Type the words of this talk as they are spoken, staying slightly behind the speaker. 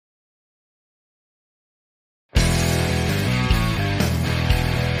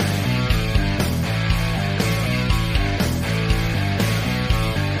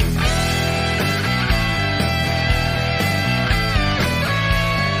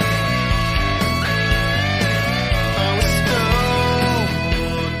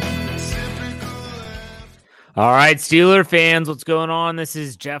All right, Steeler fans, what's going on? This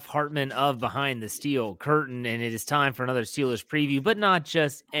is Jeff Hartman of Behind the Steel Curtain, and it is time for another Steelers preview, but not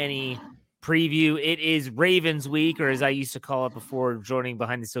just any preview. It is Ravens week, or as I used to call it before joining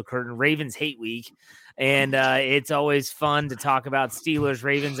Behind the Steel Curtain, Ravens Hate Week. And it's always fun to talk about Steelers,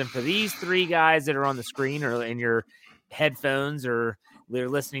 Ravens. And for these three guys that are on the screen or in your headphones or they're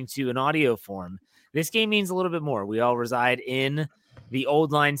listening to an audio form, this game means a little bit more. We all reside in the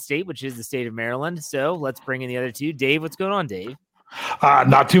Old Line State, which is the state of Maryland. So let's bring in the other two. Dave, what's going on, Dave?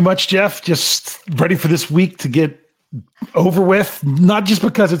 Not too much, Jeff. Just ready for this week to get over with. Not just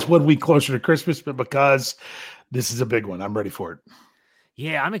because it's 1 week closer to Christmas, but because this is a big one. I'm ready for it.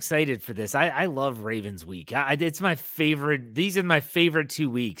 Yeah, I'm excited for this. I love Ravens week. It's my favorite. These are my favorite 2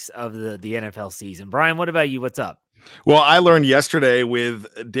 weeks of the NFL season. Brian, what about you? What's up? Well, I learned yesterday with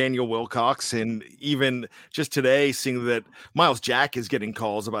Daniel Wilcox, and even just today, seeing that Miles Jack is getting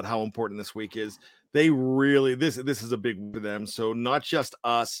calls about how important this week is. They really, this is a big week for them. So not just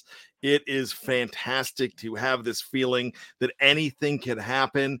us, it is fantastic to have this feeling that anything can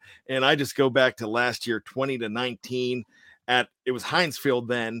happen. And I just go back to last year, 20-19 it was Heinz Field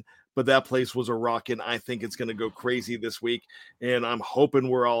then, but that place was a rockin'. I think it's going to go crazy this week, and I'm hoping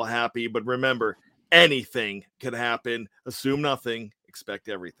we're all happy. But remember, anything could happen. Assume nothing, expect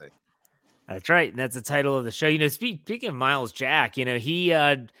everything. That's right. And that's the title of the show. Speaking of Miles Jack, he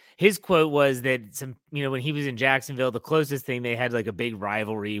his quote was that when he was in Jacksonville, the closest thing they had like a big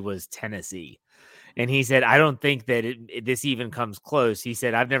rivalry was Tennessee. And he said, I don't think that this even comes close. He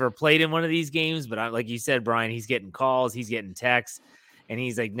said, I've never played in one of these games, but like you said, Brian, he's getting calls, he's getting texts, and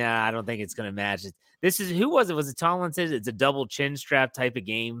he's like, nah, I don't think it's going to match. Who was it? Was it Tomlin said it's a double chin strap type of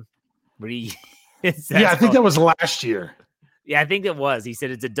game? I think that was last year. Yeah, I think it was. He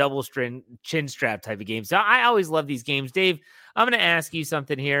said it's a double chin strap type of game. So I always love these games. Dave, I'm going to ask you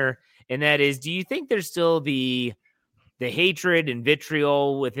something here, and that is, do you think there's still the hatred and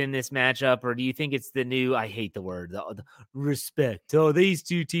vitriol within this matchup, or do you think it's the new, I hate the word, the respect? Oh, these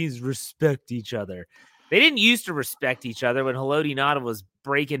two teams respect each other. They didn't used to respect each other when Haloti Ngata was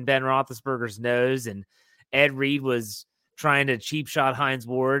breaking Ben Roethlisberger's nose and Ed Reed was trying to cheap shot Hines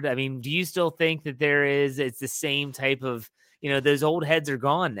Ward. I mean, do you still think that it's the same type of, those old heads are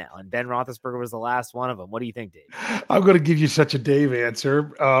gone now, and Ben Roethlisberger was the last one of them? What do you think, Dave? I'm going to give you such a Dave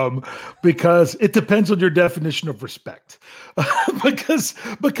answer because it depends on your definition of respect. because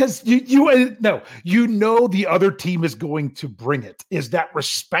you know the other team is going to bring it. Is that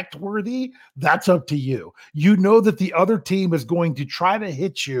respect worthy? That's up to you. You know that the other team is going to try to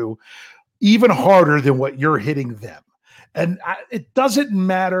hit you even harder than what you're hitting them. And it doesn't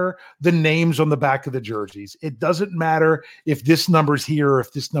matter the names on the back of the jerseys. It doesn't matter if this number's here or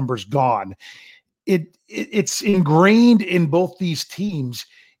if this number's gone. It's ingrained in both these teams,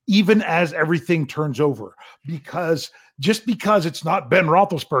 even as everything turns over. Because it's not Ben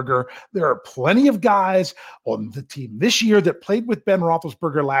Roethlisberger, there are plenty of guys on the team this year that played with Ben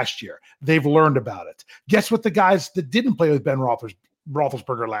Roethlisberger last year. They've learned about it. Guess what the guys that didn't play with Ben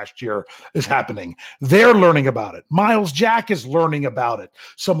Roethlisberger last year is happening? They're learning about it. Miles Jack is learning about it,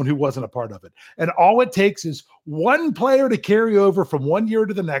 someone who wasn't a part of it. And all it takes is one player to carry over from one year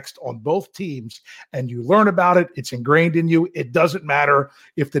to the next on both teams, and you learn about it. It's ingrained in you. It doesn't matter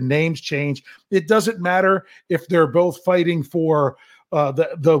if the names change. It doesn't matter if they're both fighting for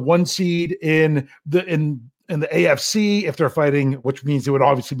the one seed in the AFC, if they're fighting, which means they would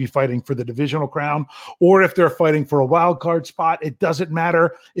obviously be fighting for the divisional crown, or if they're fighting for a wild card spot. It doesn't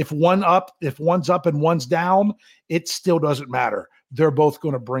matter if one's up and one's down. It still doesn't matter. They're both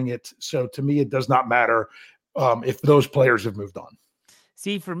going to bring it. So to me, it does not matter if those players have moved on.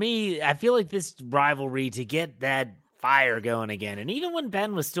 See, for me, I feel like this rivalry, to get that fire going again, and even when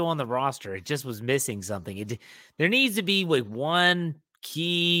Ben was still on the roster, it just was missing something. There needs to be like one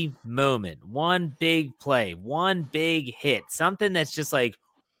key moment, one big play, one big hit, something that's just like,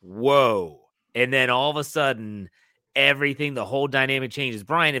 whoa. And then all of a sudden, the whole dynamic changes.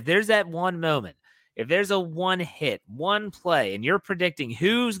 Brian, if there's that one moment, if there's a one hit, one play, and you're predicting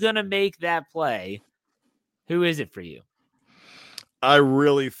who's going to make that play, who is it for you? I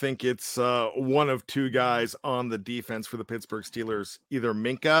really think it's one of two guys on the defense for the Pittsburgh Steelers, either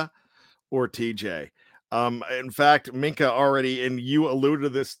Minkah or TJ. In fact, Minkah already, and you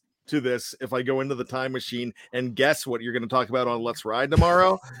alluded to this, if I go into the time machine and guess what you're going to talk about on Let's Ride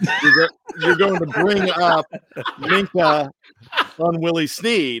tomorrow, you're going to bring up Minkah on Willie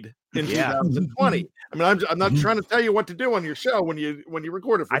Snead in 2020. I mean, I'm not trying to tell you what to do on your show when you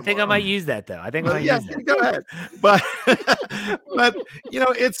record it. I think I might use that though. Go ahead. But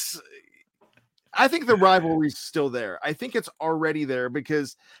I think the rivalry's still there. I think it's already there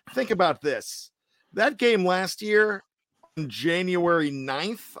because think about this. That game last year on January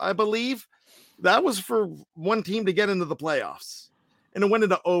 9th, I believe, that was for one team to get into the playoffs. And it went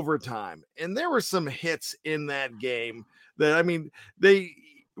into overtime. And there were some hits in that game that, I mean,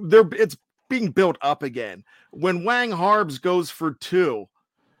 it's being built up again. When Wang Harbs goes for 2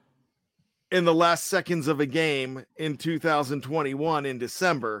 in the last seconds of a game in 2021 in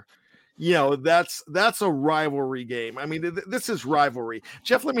December, that's a rivalry game. I mean, this is rivalry.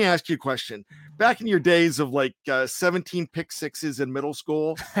 Jeff, let me ask you a question. Back in your days of 17 pick sixes in middle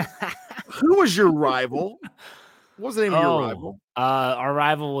school, who was your rival? What was the name of your rival? Our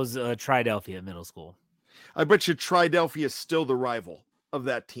rival was Triadelphia Middle School. I bet you Triadelphia is still the rival of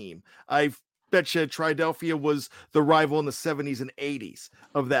that team. I bet you Triadelphia was the rival in the 70s and 80s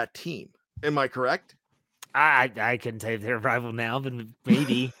of that team. Am I correct? I couldn't tell you if they're a rival now, but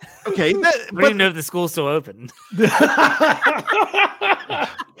maybe. Okay. I don't even know if the school's still open.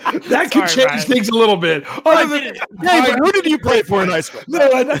 That could change things a little bit. Who did you play for in high school? No,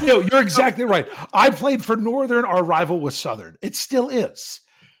 you're exactly right. I played for Northern. Our rival was Southern. It still is.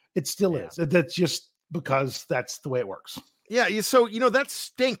 That's just because that's the way it works. Yeah. So, that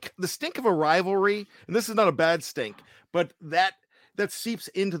the stink of a rivalry, and this is not a bad stink, but that seeps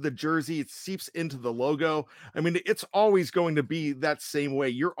into the jersey. It seeps into the logo. I mean, it's always going to be that same way.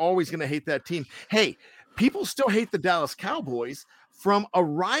 You're always going to hate that team. Hey, people still hate the Dallas Cowboys from a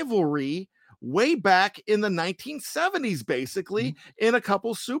rivalry way back in the 1970s, basically, in a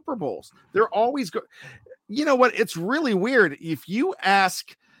couple Super Bowls. They're always you know what? It's really weird. If you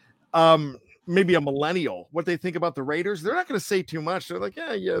ask maybe a millennial what they think about the Raiders, they're not going to say too much. They're like,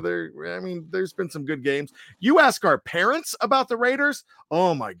 there's been some good games. You ask our parents about the Raiders,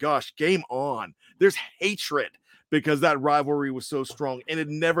 oh my gosh, game on. There's hatred because that rivalry was so strong, and it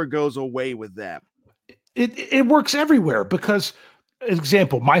never goes away with them. It works everywhere because,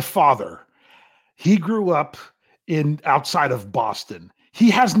 example, my father, he grew up outside of Boston. He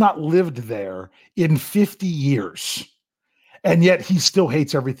has not lived there in 50 years. And yet he still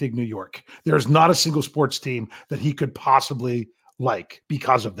hates everything New York. There's not a single sports team that he could possibly like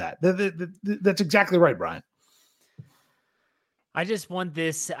because of that. That's exactly right, Brian. I just want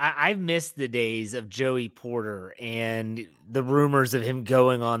this. I've missed the days of Joey Porter and the rumors of him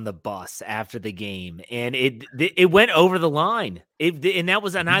going on the bus after the game. And it went over the line. And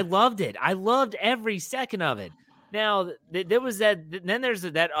I loved it. I loved every second of it. Now, there was that. Then there's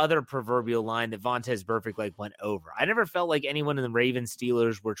that other proverbial line that Vontaze Burfict went over. I never felt like anyone in the Ravens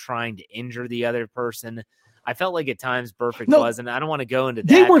Steelers were trying to injure the other person. I felt like at times Burfict was, and I don't want to go into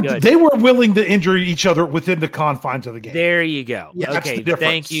that. They were willing to injure each other within the confines of the game. There you go. Yeah, okay,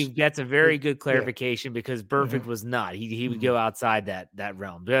 thank you. That's a very good clarification because Burfict was not. He would go outside that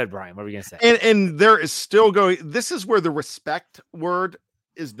realm. Good, Brian. What were we gonna say? And there is still going. This is where the respect word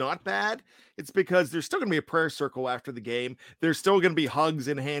is not bad. It's because there's still going to be a prayer circle after the game. There's still going to be hugs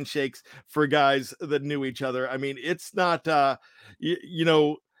and handshakes for guys that knew each other. I mean, it's not, the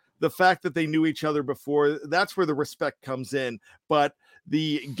fact that they knew each other before, that's where the respect comes in. But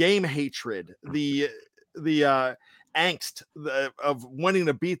the game hatred, the angst of wanting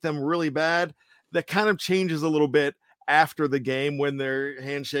to beat them really bad, that kind of changes a little bit after the game when they're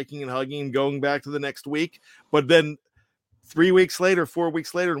handshaking and hugging and going back to the next week. But then 3 weeks later, 4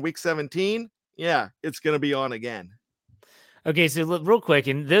 weeks later, in week 17, it's going to be on again. Okay, so look, real quick,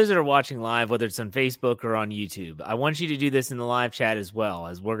 and those that are watching live, whether it's on Facebook or on YouTube, I want you to do this in the live chat as well,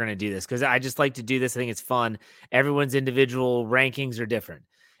 as we're going to do this, because I just like to do this. I think it's fun. Everyone's individual rankings are different.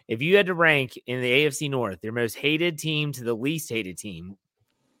 If you had to rank in the AFC North, your most hated team to the least hated team,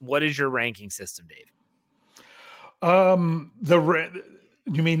 what is your ranking system, Dave?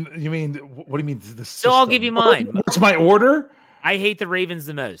 You mean, what do you mean? So I'll give you mine. What's my order? I hate the Ravens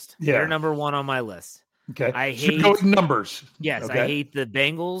the most. Yeah. They're number one on my list. Okay. I hate numbers. Yes. Okay. I hate the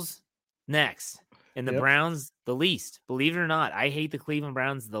Bengals next and the Browns the least. Believe it or not, I hate the Cleveland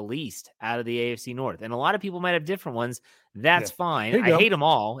Browns the least out of the AFC North. And a lot of people might have different ones. That's fine. I hate them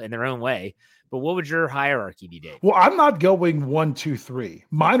all in their own way. But what would your hierarchy be, Dave? Well, I'm not going 1, 2, 3.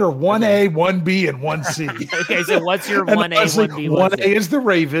 Mine are 1A, 1B, and 1C. Okay, so what's your 1A, 1B, 1A is the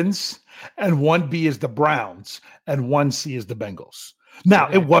Ravens, and 1B is the Browns, and 1C is the Bengals. Now,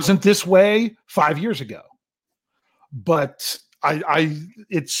 it wasn't this way 5 years ago, but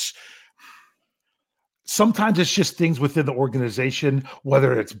sometimes it's just things within the organization,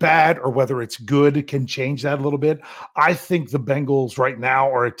 whether it's bad or whether it's good, can change that a little bit. I think the Bengals right now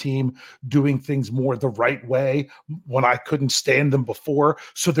are a team doing things more the right way when I couldn't stand them before.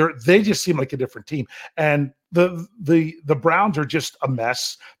 So they just seem like a different team. And the Browns are just a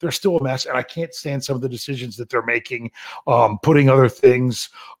mess. They're still a mess. And I can't stand some of the decisions that they're making, putting other things,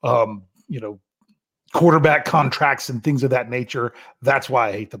 quarterback contracts and things of that nature. That's why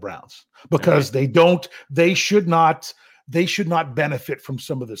I hate the Browns, because they should not benefit from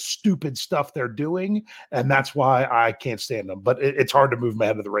some of the stupid stuff they're doing. And that's why I can't stand them, but it's hard to move them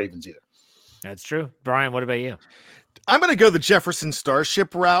ahead of the Ravens either. That's true. Brian, what about you? I'm going to go the Jefferson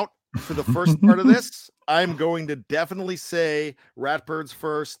Starship route for the first part of this. I'm going to definitely say Ratbirds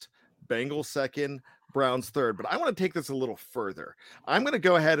first, Bengals second, Browns third, but I want to take this a little further. I'm going to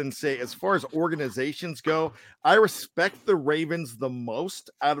go ahead and say, as far as organizations go, I respect the Ravens the most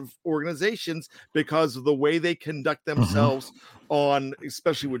out of organizations because of the way they conduct themselves on,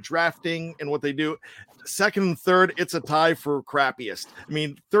 especially with drafting and what they do. Second and third, it's a tie for crappiest. I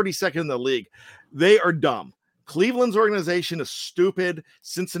mean, 32nd in the league. They are dumb. Cleveland's organization is stupid.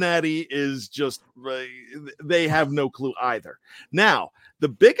 Cincinnati is just, they have no clue either. Now, the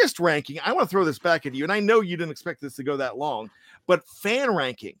biggest ranking, I want to throw this back at you, and I know you didn't expect this to go that long, but fan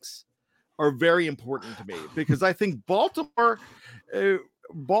rankings are very important to me because I think Baltimore,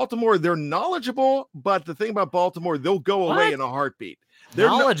 they're knowledgeable, but the thing about Baltimore, they'll go away in a heartbeat. They're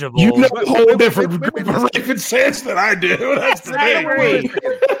knowledgeable. You know a whole different group of Ravens fans than I do. That's the thing.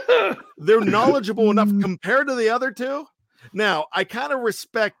 They're knowledgeable enough compared to the other two. Now, I kind of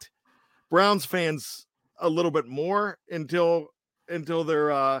respect Browns fans a little bit more until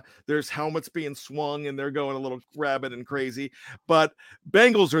there's helmets being swung and they're going a little rabid and crazy. But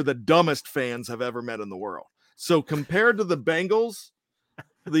Bengals are the dumbest fans I've ever met in the world. So compared to the Bengals,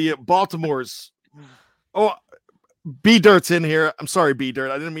 the Baltimore's B-Dirt's in here. I'm sorry,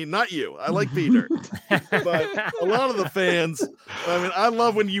 B-Dirt. I didn't mean not you. I like B-Dirt. But a lot of the fans, I mean, I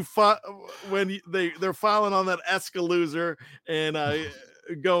love when they're filing on that Escalooser and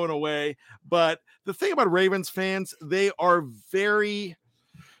going away. But the thing about Ravens fans, they are very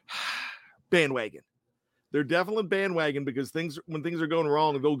bandwagon. They're definitely bandwagon because when things are going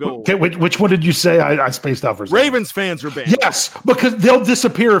wrong, they'll go away. Okay, which one did you say? I spaced out for a second. Ravens fans are bandwagon. Yes, because they'll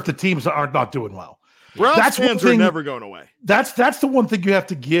disappear if the teams are not doing well. Browns fans are never going away. That's the one thing you have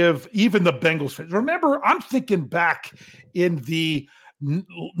to give even the Bengals fans. Remember, I'm thinking back in the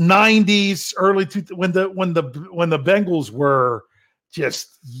 90s, early when the Bengals were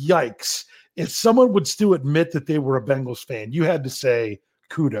just yikes. If someone would still admit that they were a Bengals fan, you had to say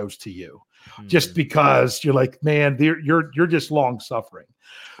kudos to you, just because you're like, man, you're just long suffering.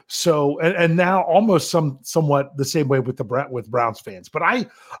 So, and now almost somewhat the same way with Browns fans. But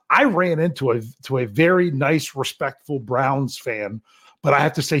I ran into a very nice, respectful Browns fan, but I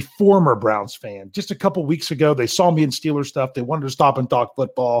have to say former Browns fan. Just a couple weeks ago, they saw me in Steelers stuff. They wanted to stop and talk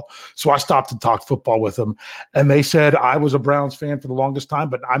football. So I stopped and talked football with them. And they said I was a Browns fan for the longest time,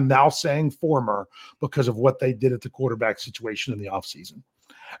 but I'm now saying former because of what they did at the quarterback situation in the offseason.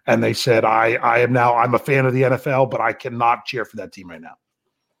 And they said, I'm a fan of the NFL, but I cannot cheer for that team right now.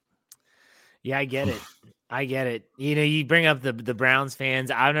 Yeah, I get it. You know, you bring up the Browns fans.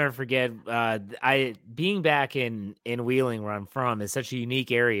 I'll never forget being back in Wheeling, where I'm from, is such a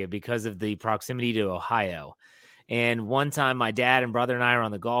unique area because of the proximity to Ohio. And one time my dad and brother and I are on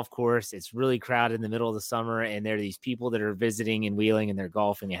the golf course. It's really crowded in the middle of the summer, and there are these people that are visiting in Wheeling, and they're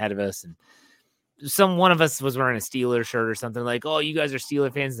golfing ahead of us. And one of us was wearing a Steelers shirt or something, like, oh, you guys are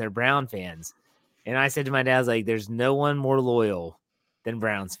Steeler fans and they're Brown fans. And I said to my dad, I was like, there's no one more loyal than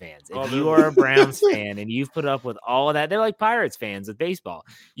Browns fans. If you are a Browns fan and you've put up with all of that, they're like Pirates fans with baseball.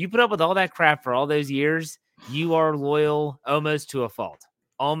 You put up with all that crap for all those years, you are loyal almost to a fault.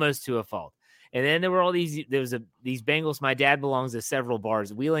 And then there were these Bengals. My dad belongs to several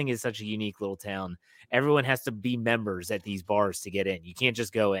bars. Wheeling is such a unique little town. Everyone has to be members at these bars to get in. You can't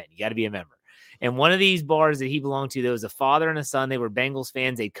just go in. You got to be a member. And one of these bars that he belonged to, there was a father and a son. They were Bengals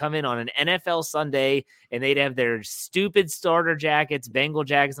fans. They'd come in on an NFL Sunday, and they'd have their stupid starter jackets, Bengal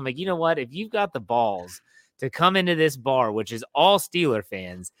jackets. I'm like, you know what? If you've got the balls to come into this bar, which is all Steeler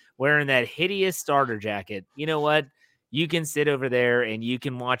fans, wearing that hideous starter jacket, you know what? You can sit over there, and you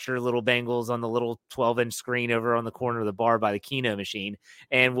can watch your little Bengals on the little 12-inch screen over on the corner of the bar by the Keno machine,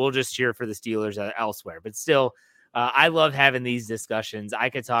 and we'll just cheer for the Steelers elsewhere. But still, I love having these discussions. I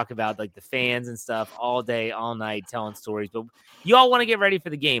could talk about like the fans and stuff all day, all night, telling stories, but you all want to get ready for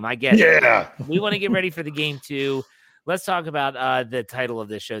the game. I get it. Yeah. We want to get ready for the game too. Let's talk about the title of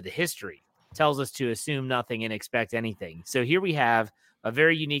this show. The history tells us to assume nothing and expect anything. So here we have a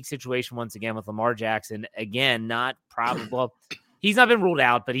very unique situation once again with Lamar Jackson. Again, not probable. He's not been ruled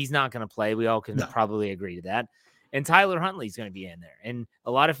out, but he's not going to play. We all can probably agree to that. And Tyler Huntley's going to be in there. And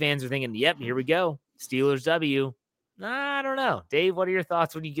a lot of fans are thinking, yep, here we go. Steelers W. I don't know. Dave, what are your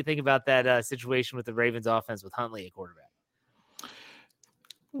thoughts when you think about that situation with the Ravens offense with Huntley at quarterback?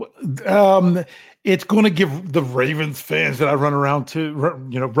 It's going to give the Ravens fans that I run around to,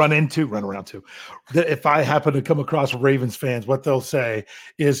 that if I happen to come across Ravens fans, what they'll say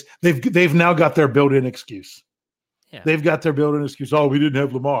is they've now got their built-in excuse. Yeah. They've got their built-in excuse. Oh, we didn't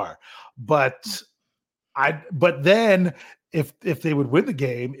have Lamar, but then if they would win the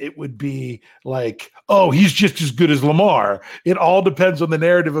game, it would be like, oh, he's just as good as Lamar. It all depends on the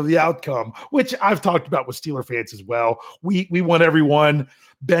narrative of the outcome, which I've talked about with Steeler fans as well. We want everyone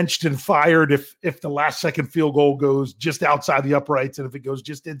benched and fired if the last second field goal goes just outside the uprights, and if it goes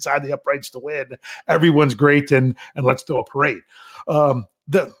just inside the uprights to win, everyone's great and let's do a parade.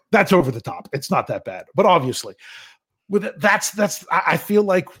 That's over the top. It's not that bad, but obviously, with it, I feel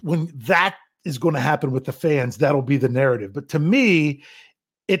like when that is going to happen with the fans, that'll be the narrative. But to me,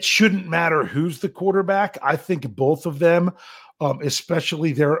 it shouldn't matter who's the quarterback. I think both of them,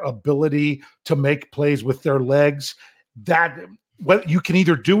 especially their ability to make plays with their legs, that you can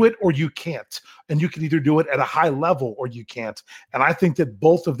either do it or you can't. And you can either do it at a high level or you can't. And I think that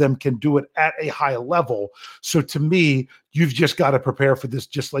both of them can do it at a high level. So to me, you've just got to prepare for this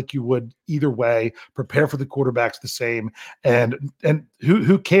just like you would either way. Prepare for the quarterbacks the same. And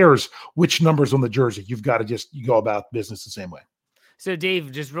who cares which number's on the jersey? You've got to you go about business the same way. So,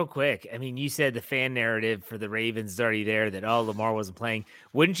 Dave, just real quick, I mean, you said the fan narrative for the Ravens is already there, that, oh, Lamar wasn't playing.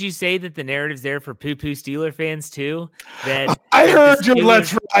 Wouldn't you say that the narrative's there for poo-poo Steeler fans, too? That I heard your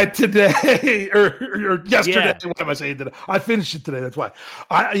Let's Ride today, or yesterday. Yeah. What am I saying today? I finished it today. That's why.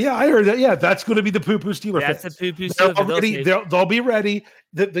 I heard that. Yeah, that's going to be the poo-poo Steeler fans. That's the poo-poo Steeler. They'll be ready.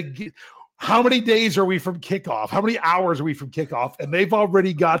 How many days are we from kickoff? How many hours are we from kickoff? And they've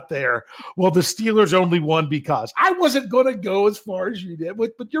already got there. Well, the Steelers only won because I wasn't going to go as far as you did,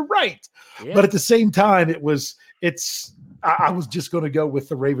 but you're right. Yeah. But at the same time, I was just going to go with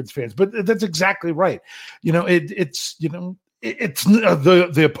the Ravens fans. But that's exactly right. It's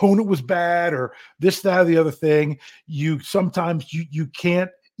the opponent was bad or this, that, or the other thing. Sometimes you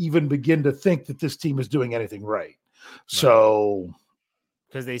can't even begin to think that this team is doing anything right. So.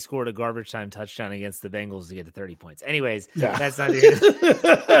 Because they scored a garbage time touchdown against the Bengals to get to 30 points. Anyways, yeah. That's not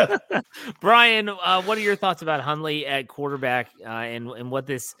it. Brian, what are your thoughts about Hundley at quarterback and what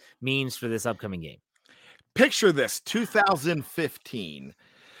this means for this upcoming game? Picture this, 2015.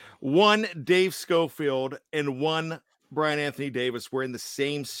 One Dave Schofield and one Brian Anthony Davis were in the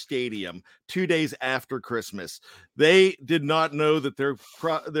same stadium 2 days after Christmas. They did not know that their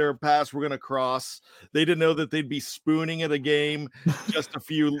paths were going to cross. They didn't know that they'd be spooning at a game just a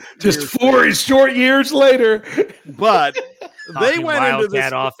few just 4 short years later. But they went into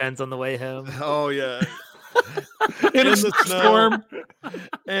this offense on the way home. Oh yeah. in the storm.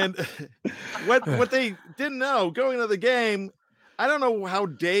 And what they didn't know going into the game, I don't know how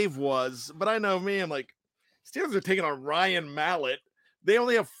Dave was, but I know me, I'm like, Steelers are taking on Ryan Mallett. They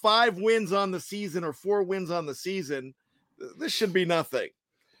only have 5 wins on the season or 4 wins on the season. This should be nothing.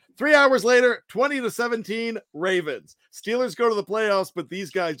 3 hours later, 20-17 Ravens. Steelers go to the playoffs, but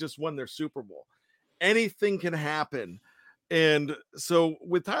these guys just won their Super Bowl. Anything can happen. And so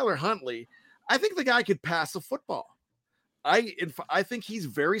with Tyler Huntley, I think the guy could pass a football. I think he's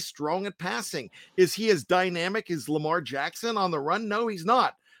very strong at passing. Is he as dynamic as Lamar Jackson on the run? No, he's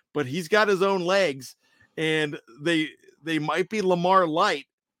not. But he's got his own legs. And they might be Lamar light,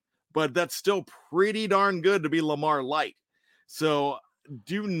 but that's still pretty darn good to be Lamar light. So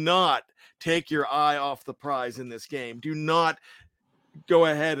do not take your eye off the prize in this game. Do not go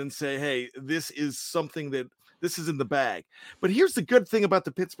ahead and say, hey, this is something this is in the bag. But here's the good thing about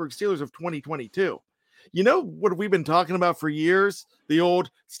the Pittsburgh Steelers of 2022. You know what we've been talking about for years? The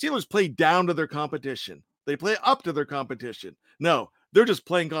old Steelers play down to their competition. They play up to their competition. No, they're just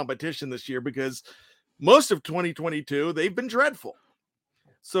playing competition this year because most of 2022, they've been dreadful.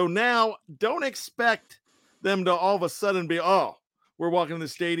 So now don't expect them to all of a sudden be, oh, we're walking in the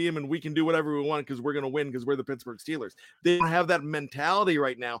stadium and we can do whatever we want because we're going to win because we're the Pittsburgh Steelers. They don't have that mentality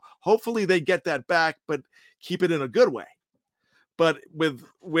right now. Hopefully they get that back, but keep it in a good way. But with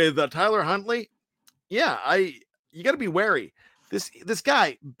Tyler Huntley, yeah, you got to be wary. This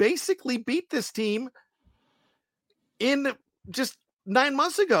guy basically beat this team in just 9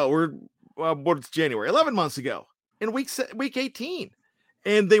 months ago, or what's January, 11 months ago in week 18.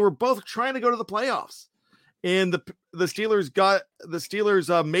 And they were both trying to go to the playoffs. And the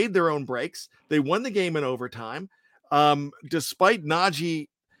Steelers made their own breaks. They won the game in overtime. Despite Najee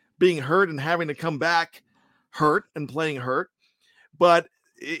being hurt and having to come back hurt and playing hurt. But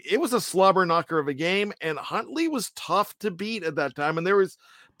it was a slobber knocker of a game, and Huntley was tough to beat at that time. And there was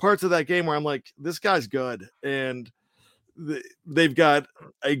parts of that game where I'm like, this guy's good. And they've got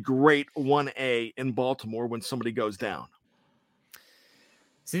a great 1A in Baltimore when somebody goes down.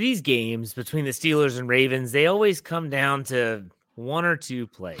 So these games between the Steelers and Ravens, they always come down to one or two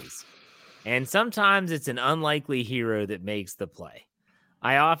plays. And sometimes it's an unlikely hero that makes the play.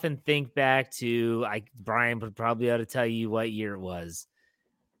 I often think back to, Brian would probably ought to tell you what year it was.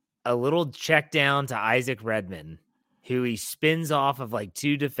 A little check down to Isaac Redman, who he spins off of like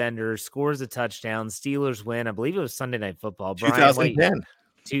two defenders, scores a touchdown. Steelers win. I believe it was Sunday Night Football. 2010.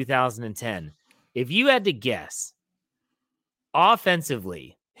 2010. If you had to guess,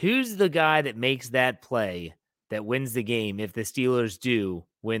 offensively, who's the guy that makes that play that wins the game if the Steelers do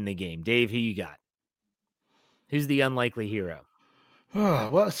win the game? Dave, who you got? Who's the unlikely hero? Oh,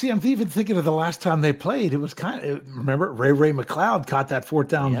 well, see, I'm even thinking of the last time they played. It was remember Ray McLeod caught that fourth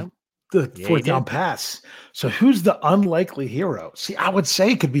down, fourth down pass. So who's the unlikely hero? See, I would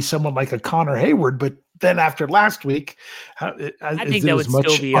say it could be someone like a Connor Hayward, but then after last week, I think that would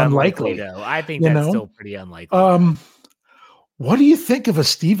still be unlikely, though. I think that's still pretty unlikely. What do you think of a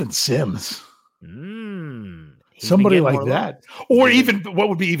Steven Sims? Somebody like that, or even what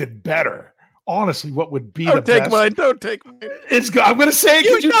would be even better? Honestly, what would be the best? Don't take mine. I'm going to say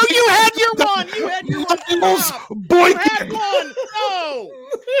it. You had your one. You had your one. Boykin. You had one. No.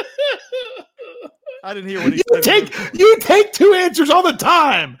 I didn't hear what he said. You take two answers all the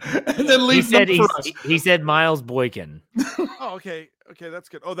time, and then leave them for us. He said Miles Boykin. Oh, okay. Okay, that's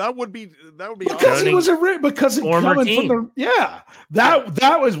good. Oh, that would be because awesome. it was because it former team. From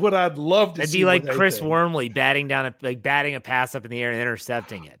that was what I'd love to see. It'd be like Chris Wormley batting a pass up in the air and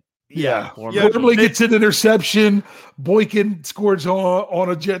intercepting it. Yeah. Wormley gets an interception. Boykin scores on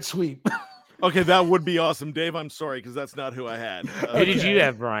a jet sweep. Okay, that would be awesome, Dave. I'm sorry because that's not who I had. Who did you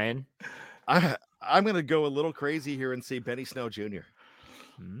have, Brian? I'm going to go a little crazy here and say Benny Snell Jr.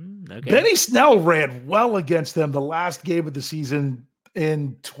 Okay. Benny Snell ran well against them the last game of the season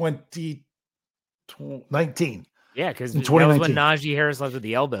in 2019. Yeah, because that was when Najee Harris left with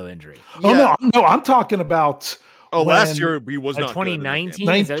the elbow injury. Oh, no, I'm talking about. Last year he was not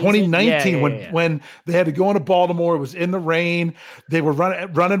 2019. 2019 when they had to go into Baltimore. It was in the rain. They were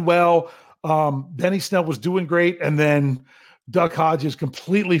running well. Benny Snell was doing great, and then Duck Hodges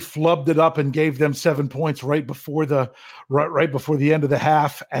completely flubbed it up and gave them 7 points right before the end of the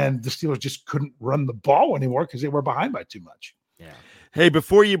half, and the Steelers just couldn't run the ball anymore because they were behind by too much. Yeah. Hey,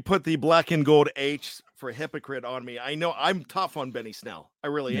 before you put the black and gold H for hypocrite on me, I know I'm tough on Benny Snell. I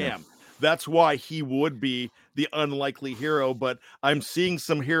really am. That's why he would be the unlikely hero, but I'm seeing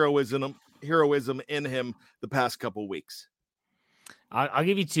some heroism in him the past couple weeks. I'll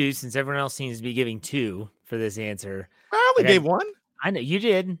give you two since everyone else seems to be giving two for this answer. I only gave one. I know you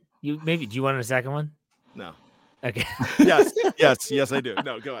did. Do you want a second one? No. Okay. Yes, I do.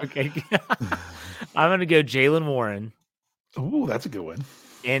 No, go ahead. Okay. I'm going to go Jaylen Warren. Ooh, that's a good one.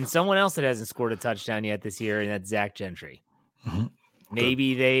 And someone else that hasn't scored a touchdown yet this year, and that's Zach Gentry. Mm-hmm.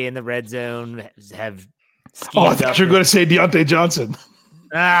 Maybe they in the red zone have. I thought you were going to say Deontay Johnson.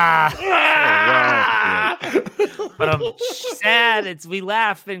 But I'm sad. We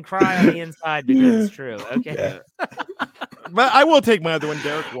laugh and cry on the inside because it's true. Okay. Yeah. But I will take my other one,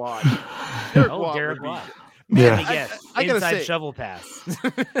 Derek Watt. Derek Watt. Man, I gotta say, shovel pass.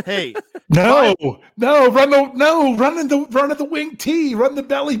 Hey, run the wing T, run the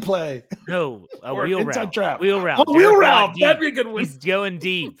belly play. No, a wheel route. Trap. Wheel route. Oh, wheel route. That'd be a good one. He's going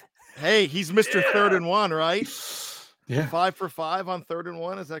deep. Hey, he's Mr. 3rd and 1, right? Yeah. 5 for 5 on 3rd and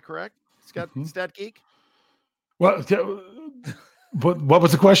 1. Is that correct? Scott Stat Geek. What was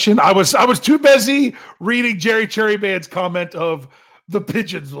the question? I was too busy reading Jerry Cherryman's comment of the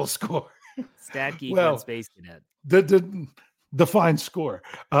Pigeons will score. Stat Geek on Space Cadet. The fine score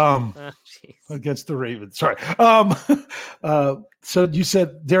against the Ravens. Sorry. So you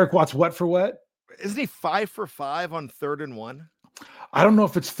said Derek Watt's what for what? Isn't he 5 for 5 on 3rd and 1? I don't know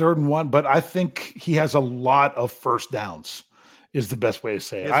if it's 3rd and 1, but I think he has a lot of first downs is the best way to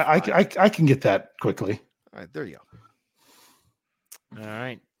say it. I can get that quickly. All right, there you go. All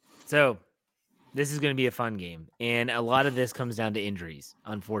right. So this is going to be a fun game. And a lot of this comes down to injuries,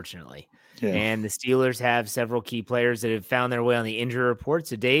 unfortunately. Yeah. And the Steelers have several key players that have found their way on the injury report.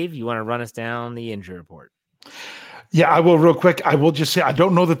 So, Dave, you want to run us down the injury report? Yeah, I will real quick. I will just say I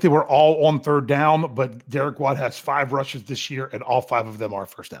don't know that they were all on 3rd down, but Derek Watt has 5 rushes this year, and all 5 of them are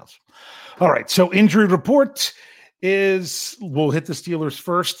first downs. All right, so injury report we'll hit the Steelers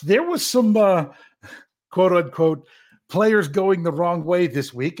first. There was some quote-unquote players going the wrong way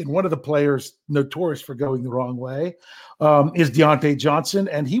this week, and one of the players notorious for going the wrong way is Deontay Johnson,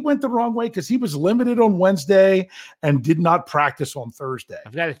 and he went the wrong way because he was limited on Wednesday and did not practice on Thursday.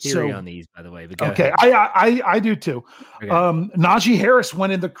 I've got a theory on these, by the way. But okay, I do too. Okay. Najee Harris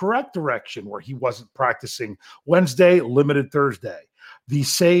went in the correct direction where he wasn't practicing Wednesday, limited Thursday. The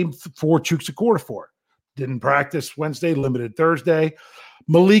same for Chuks Okorafor. Didn't practice Wednesday, limited Thursday.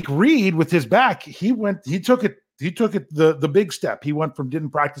 Malik Reed with his back, he took it the big step. He went from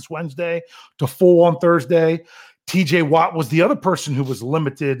didn't practice Wednesday to full on Thursday. TJ Watt was the other person who was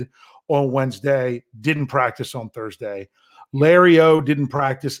limited on Wednesday, didn't practice on Thursday. Larry O didn't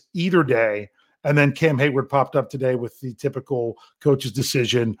practice either day. And then Cam Hayward popped up today with the typical coach's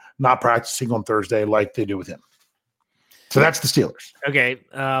decision, not practicing on Thursday like they do with him. So that's the Steelers. Okay.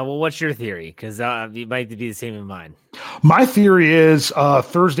 Well, what's your theory? Because it might be the same in mine. My theory is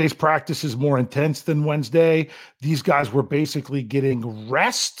Thursday's practice is more intense than Wednesday. These guys were basically getting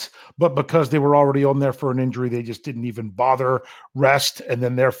rest, but because they were already on there for an injury, they just didn't even bother rest, and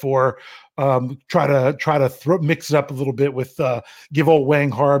then therefore try to mix it up a little bit with give old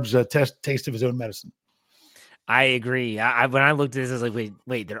Wang Harbs a taste of his own medicine. I agree. When I looked at this, I was like,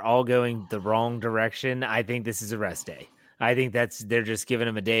 wait, they're all going the wrong direction. I think this is a rest day. I think they're just giving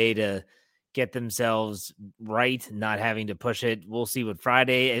them a day to get themselves right, not having to push it. We'll see what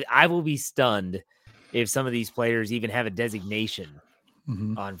Friday. I will be stunned if some of these players even have a designation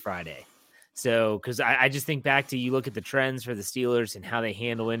on Friday. So, because I just think back to, you look at the trends for the Steelers and how they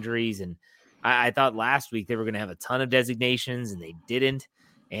handle injuries. And I thought last week they were going to have a ton of designations, and they didn't.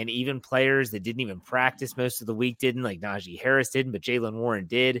 And even players that didn't even practice most of the week didn't, like Najee Harris didn't, but Jaylen Warren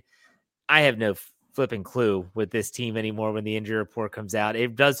did. I have no flipping clue with this team anymore when the injury report comes out.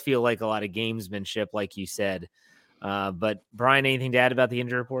 It does feel like a lot of gamesmanship, like you said. But Brian, anything to add about the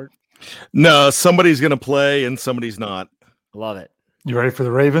injury report? No, somebody's going to play and somebody's not. Love it. You ready for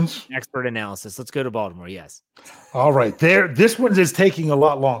the Ravens? Expert analysis. Let's go to Baltimore. Yes. All right. This one is taking a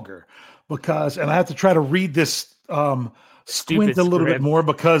lot longer because, and I have to try to read this squint a little bit more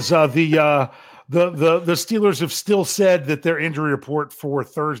because the Steelers have still said that their injury report for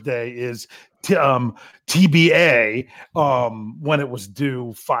Thursday is TBA when it was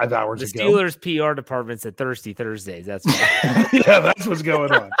due 5 hours ago. The Steelers PR department said Thirsty Thursdays. That's right. Yeah, that's what's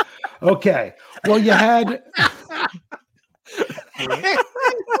going on. Okay. Well, you had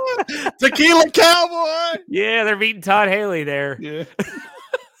Tequila Cowboy. Yeah, they're beating Todd Haley there. Yeah.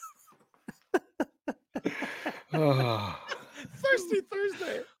 Thirsty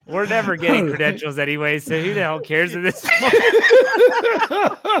Thursday. We're never getting credentials anyway, so who the hell cares at this point?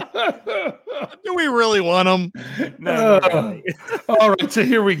 Do we really want them? No. Really. All right, so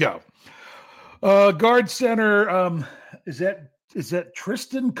here we go. Guard center, is that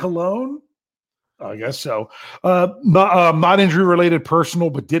Tristan Colon? I guess so. Not injury related, personal,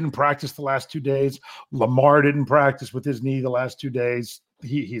 but didn't practice the last 2 days. Lamar didn't practice with his knee the last 2 days.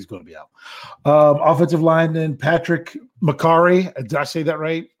 He's going to be out. Offensive lineman Patrick Macari. Did I say that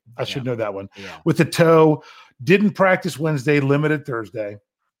right? I should know that one. Yeah. With the toe, didn't practice Wednesday, limited Thursday.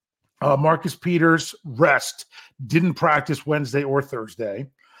 Marcus Peters, rest, didn't practice Wednesday or Thursday.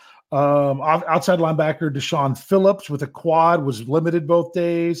 Outside linebacker Deshaun Phillips with a quad was limited both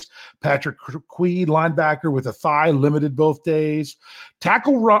days. Patrick Queed, linebacker with a thigh, limited both days.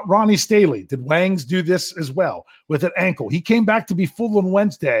 Tackle Ronnie Staley. Did Wangs do this as well with an ankle? He came back to be full on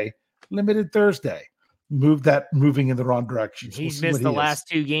Wednesday, limited Thursday. Moving in the wrong direction. So He's missed the last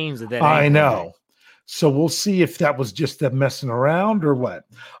 2 games of that. I know. So we'll see if that was just them messing around or what.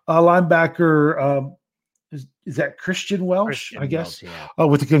 Linebacker, is that Christian Welch, I guess? Welch, yeah.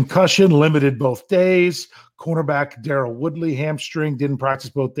 With a concussion, limited both days. Cornerback Darrell Woodley, hamstring, didn't practice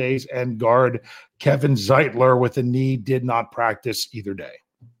both days. And guard Kevin Zeitler with a knee, did not practice either day.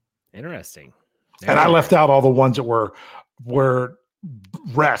 Interesting. And I left out all the ones that were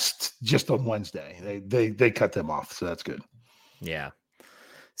rest just on Wednesday. They cut them off, so that's good. Yeah.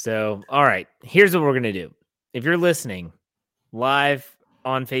 So, all right, here's what we're going to do. If you're listening live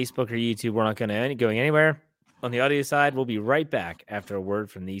on Facebook or YouTube, we're not going anywhere. On the audio side, we'll be right back after a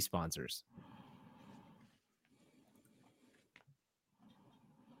word from these sponsors.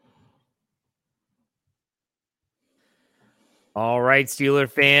 All right, Steeler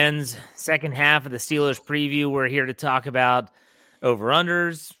fans, second half of the Steelers preview. We're here to talk about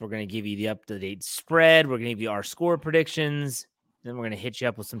over-unders. We're going to give you the up-to-date spread. We're going to give you our score predictions. Then we're going to hit you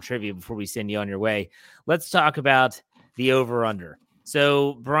up with some trivia before we send you on your way. Let's talk about the over-under.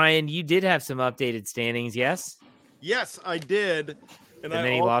 So, Brian, you did have some updated standings, yes? Yes, I did. And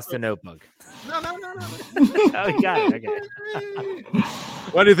then he lost the notebook. No. Oh, he got it. Okay.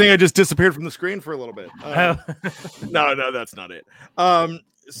 Why do you think I just disappeared from the screen for a little bit? No, that's not it.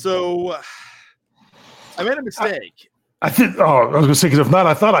 So I made a mistake. I was going to say, because if not,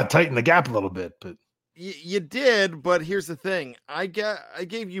 I thought I'd tighten the gap a little bit, but you did. But here's the thing: I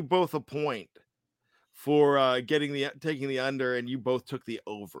gave you both a point for taking the under, and you both took the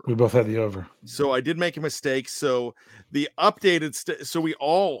over. We both had the over. So I did make a mistake. So the updated, so we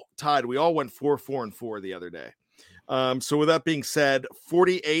all tied. We all went 4-4-4 the other day. So with that being said,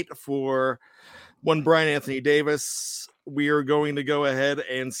 48 for one Brian Anthony Davis. We are going to go ahead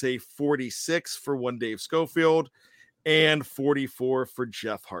and say 46 for one Dave Schofield and 44 for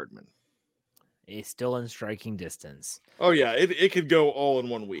Jeff Hardman. He's still in striking distance. Oh, yeah. It could go all in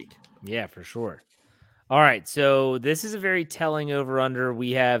 1 week. Yeah, for sure. All right. So this is a very telling over-under.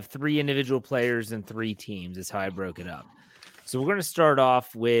 We have 3 individual players and 3 teams. That's how I broke it up. So we're going to start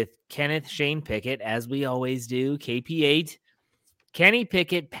off with Kenneth Shane Pickett, as we always do, KP8. Kenny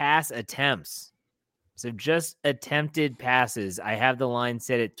Pickett pass attempts. So just attempted passes. I have the line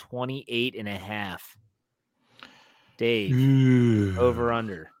set at 28.5. Dave, over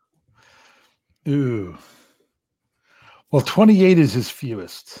under. Ooh. Well, 28 is his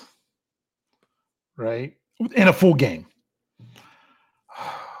fewest, right? In a full game.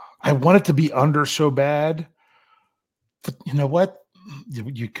 I want it to be under so bad. But you know what?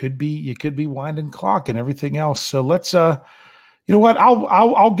 You could be winding clock and everything else. So let's you know what?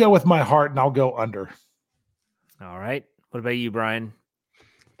 I'll go with my heart and I'll go under. All right. What about you, Brian?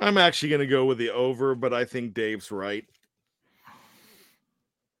 I'm actually going to go with the over, but I think Dave's right.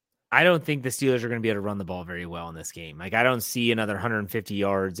 I don't think the Steelers are going to be able to run the ball very well in this game. Like, I don't see another 150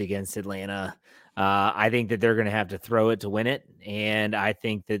 yards against Atlanta. I think that they're going to have to throw it to win it. And I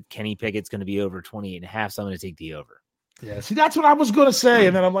think that Kenny Pickett's going to be over 28.5. So I'm going to take the over. Yeah. See, that's what I was going to say.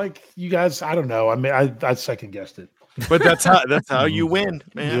 And then I'm like, you guys, I don't know. I mean, I second guessed it, but that's how you win,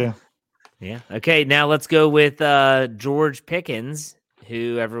 man. Yeah. Yeah. Okay. Now let's go with George Pickens,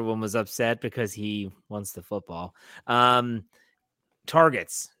 who everyone was upset because he wants the football.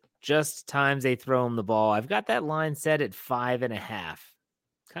 Targets, just times they throw him the ball. I've got that line set at 5.5.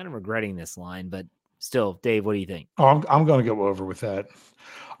 Kind of regretting this line, but still, Dave, what do you think? Oh, I'm going to go over with that.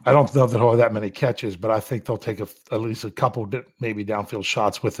 I don't know that he'll have that many catches, but I think they'll take at least a couple, maybe downfield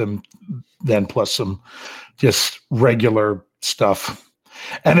shots with him, then plus some just regular stuff.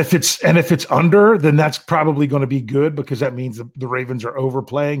 And if it's under, then that's probably going to be good because that means the Ravens are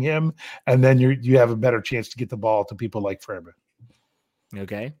overplaying him, and then you have a better chance to get the ball to people like Fairbairn.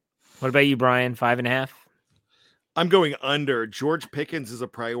 Okay. What about you, Brian? 5.5? I'm going under. George Pickens is a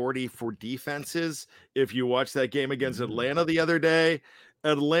priority for defenses. If you watch that game against Atlanta the other day,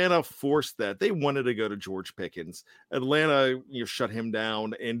 Atlanta forced that. They wanted to go to George Pickens. Atlanta, shut him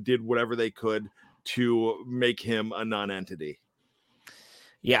down and did whatever they could to make him a non-entity.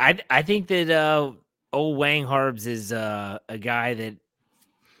 Yeah, I think that old Wang Harbs is a guy that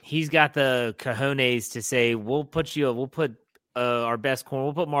he's got the cojones to say, we'll put our best corner.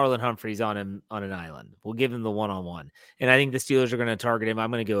 We'll put Marlon Humphreys on him on an island. We'll give him the one-on-one. And I think the Steelers are going to target him.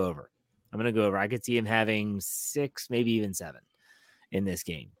 I'm going to go over. I could see him having 6, maybe even 7 in this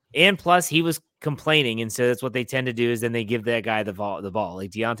game. And plus, he was complaining, and so that's what they tend to do is then they give that guy the ball. Like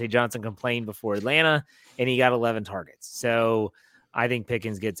Deontay Johnson complained before Atlanta, and he got 11 targets. So I think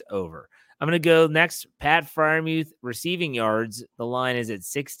Pickens gets over. I'm going to go next. Pat Freiermuth, receiving yards. The line is at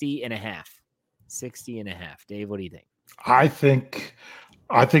 60.5. 60.5. Dave, what do you think? I think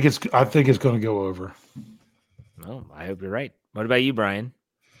it's going to go over. Oh, I hope you're right. What about you, Brian?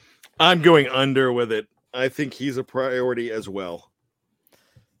 I'm going under with it. I think he's a priority as well.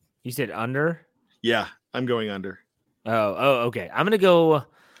 You said under? Yeah, I'm going under. Oh, okay. Sadly, I'm going to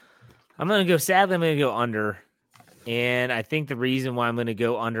go under. And I think the reason why I'm going to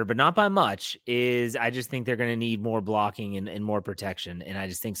go under, but not by much, is I just think they're going to need more blocking and more protection. And I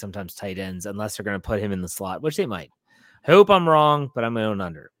just think sometimes tight ends, unless they're going to put him in the slot, which they might. Hope I'm wrong, but I'm going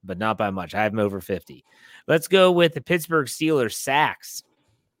under, but not by much. I have him over 50. Let's go with the Pittsburgh Steelers sacks,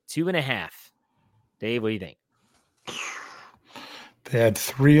 2.5. Dave, what do you think? They had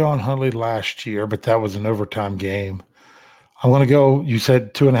 3 on Huntley last year, but that was an overtime game. I'm going to go, you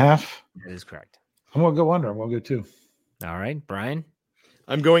said 2.5? That is correct. I'm going to go under. I'm going to go 2. All right, Brian?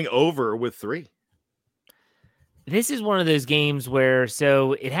 I'm going over with 3. This is one of those games where,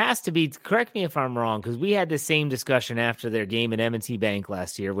 so it has to be, correct me if I'm wrong, because we had the same discussion after their game at M&T Bank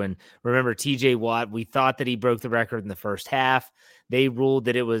last year when, remember, TJ Watt, we thought that he broke the record in the first half. They ruled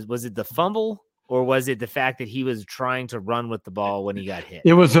that was it the fumble or was it the fact that he was trying to run with the ball when he got hit?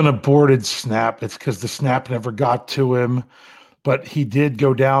 It was an aborted snap. It's because the snap never got to him, but he did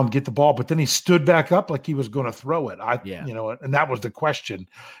go down, get the ball, but then he stood back up like he was going to throw it. And that was the question.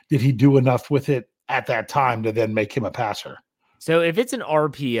 Did he do enough with it at that time to then make him a passer? So if it's an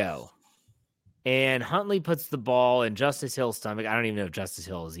RPO and Huntley puts the ball in Justice Hill's stomach, I don't even know if Justice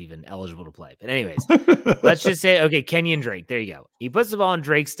Hill is even eligible to play. But anyways, let's just say, okay, Kenyon Drake, there you go. He puts the ball in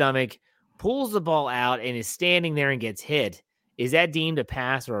Drake's stomach, pulls the ball out and is standing there and gets hit, is that deemed a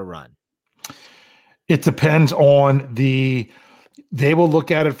pass or a run? It depends on they will look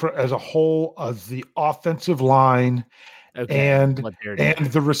at it as a whole, as the offensive line and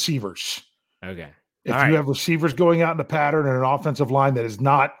the receivers. Okay. If you have receivers going out in a pattern and an offensive line that is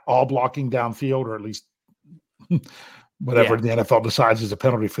not all blocking downfield, or at least whatever the NFL decides is a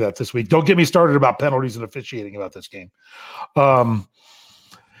penalty for that this week. Don't get me started about penalties and officiating about this game.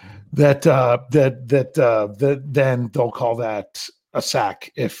 Then they'll call that a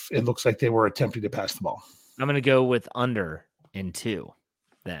sack if it looks like they were attempting to pass the ball. I'm going to go with under in 2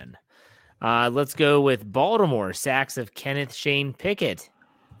 then. Let's go with Baltimore. Sacks of Kenneth Shane Pickett,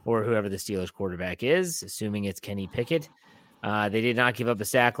 or whoever the Steelers quarterback is, assuming it's Kenny Pickett. They did not give up a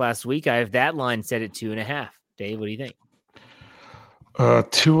sack last week. I have that line set at 2.5. Dave, what do you think?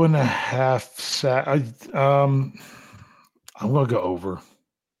 2.5 sack. I'm going to go over.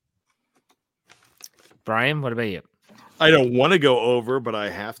 Brian, what about you? I don't want to go over, but I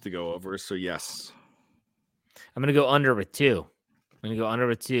have to go over. So yes. I'm going to go under with 2.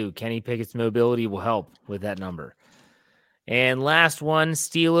 Kenny Pickett's mobility will help with that number. And last one,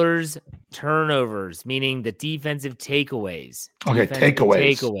 Steelers turnovers, meaning the defensive takeaways. Okay,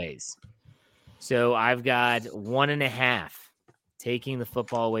 takeaways. So I've got 1.5 taking the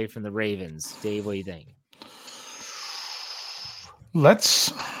football away from the Ravens. Dave, what do you think?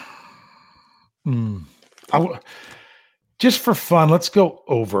 Just for fun, let's go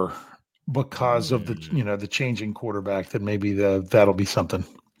over because of the changing quarterback. That maybe that'll be something.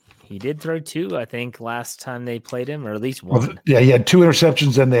 He did throw 2, I think, last time they played him, or at least 1. Well, he had 2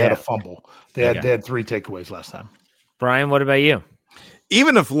 interceptions and they had a fumble. They had 3 takeaways last time. Brian, what about you?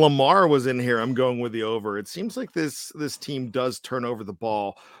 Even if Lamar was in here, I'm going with the over. It seems like this team does turn over the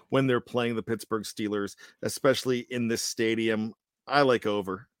ball when they're playing the Pittsburgh Steelers, especially in this stadium. I like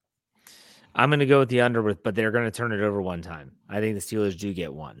over. I'm going to go with the under, but they're going to turn it over one time. I think the Steelers do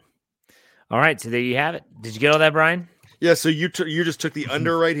get 1. All right, so there you have it. Did you get all that, Brian? Yeah, so you just took the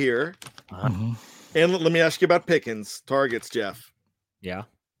under right here. Uh-huh. And let me ask you about Pickens. Targets, Jeff. Yeah,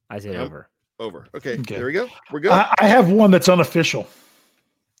 I said over. Over. Okay, there we go. We're good. I have one that's unofficial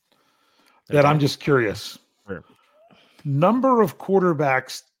that I'm just curious. Sure. Number of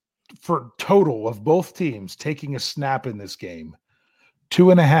quarterbacks for total of both teams taking a snap in this game,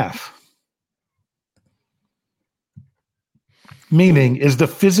 2.5. Meaning, is the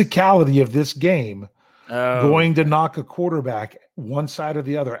physicality of this game going to knock a quarterback one side or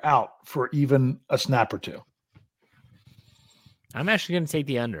the other out for even a snap or 2? I'm actually going to take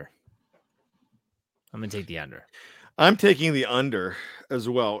the under. I'm I'm taking the under as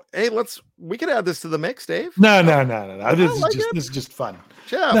well. Hey, we could add this to the mix, Dave. No. This is just fun.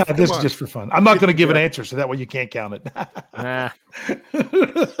 Jeff, this is just for fun. I'm not going to give an answer, so that way you can't count it.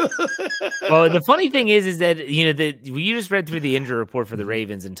 Well, the funny thing is that you just read through the injury report for the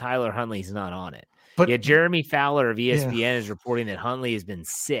Ravens, and Tyler Huntley's not on it. But Jeremy Fowler of ESPN is reporting that Huntley has been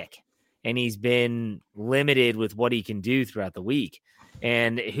sick and he's been limited with what he can do throughout the week.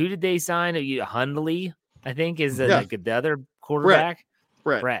 And who did they sign? Hundley, I think, is the other quarterback.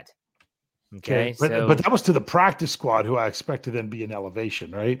 Brett. Okay, but that was to the practice squad, who I expect to then be an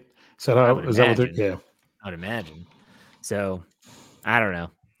elevation, right? So I would imagine. So I don't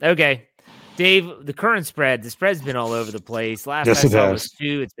know. Okay, Dave, the current spread. The spread's been all over the place. Last I saw it was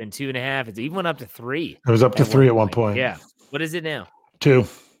 2. It's been 2.5. It's even went up to 3. It was up to 3 at one point. Yeah. What is it now? 2.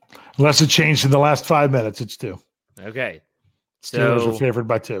 Unless it changed in the last 5 minutes, it's 2. Okay. Steelers are favored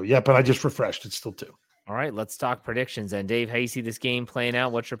by 2. Yeah, but I just refreshed. It's still 2. All right, let's talk predictions then. Dave, how you see this game playing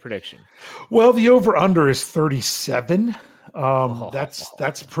out? What's your prediction? Well, the over-under is 37.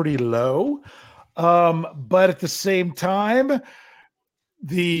 That's pretty low. But at the same time,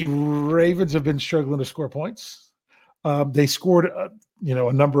 the Ravens have been struggling to score points. They scored, a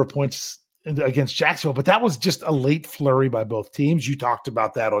number of points against Jacksonville, but that was just a late flurry by both teams. You talked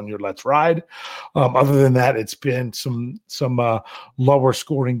about that on your Let's Ride. Other than that, it's been some lower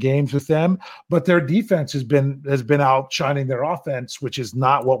scoring games with them, but their defense has been outshining their offense, which is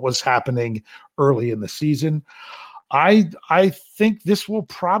not what was happening early in the season. I think this will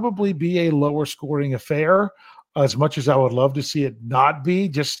probably be a lower scoring affair, as much as I would love to see it not be.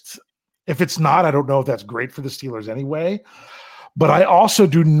 Just if it's not, I don't know if that's great for the Steelers anyway. But I also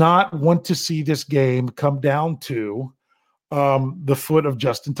do not want to see this game come down to the foot of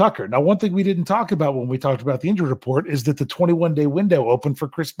Justin Tucker. Now, one thing we didn't talk about when we talked about the injury report is that the 21-day window opened for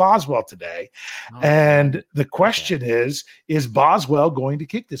Chris Boswell today. And the question is Boswell going to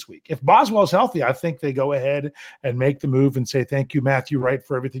kick this week? If Boswell's healthy, I think they go ahead and make the move and say, thank you, Matthew Wright,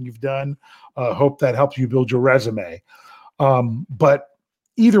 for everything you've done. Hope that helps you build your resume. But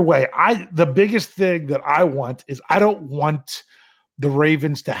either way, the biggest thing that I want is I don't want the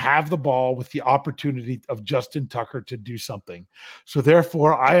Ravens to have the ball with the opportunity of Justin Tucker to do something. So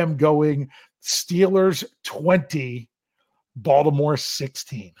therefore, I am going Steelers 20, Baltimore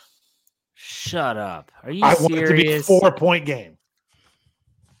 16. Shut up. Are you I serious? want it to be a 4-point game.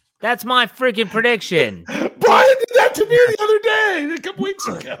 That's my freaking prediction. Brian did that to me the other day, a couple weeks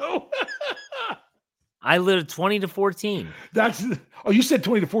ago. I lived 20-14. You said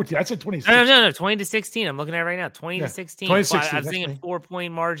 20-14. I said 20. No, 20-16. I'm looking at it right now. 20-16. 20-16. I was thinking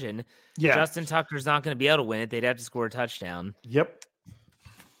 4-point margin. Yeah. Justin Tucker's not going to be able to win it. They'd have to score a touchdown. Yep.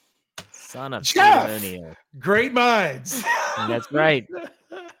 Son of Jeff, O'Neal. Great minds. That's right.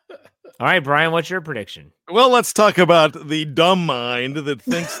 All right, Brian, what's your prediction? Well, let's talk about the dumb mind that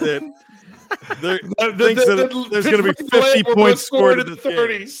thinks that there's going to be 50 points scored in the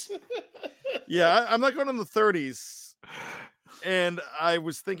 30s. Yeah, I'm not going in the 30s. And I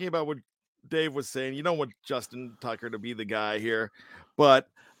was thinking about what Dave was saying. You don't want Justin Tucker to be the guy here, but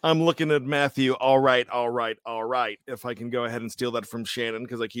I'm looking at Matthew. All right. If I can go ahead and steal that from Shannon,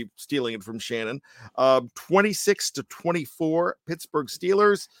 because I keep stealing it from Shannon. 26-24, Pittsburgh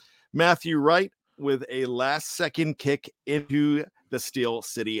Steelers. Matthew Wright with a last-second kick into the Steel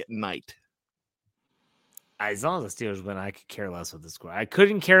City night. As long as the Steelers win, I could care less what the score. I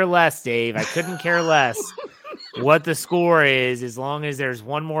couldn't care less, Dave. I couldn't care less what the score is, as long as there's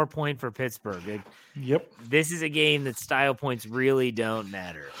one more point for Pittsburgh. Yep. This is a game that style points really don't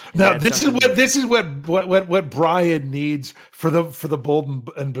matter. Now, this is what Brian needs for the Bold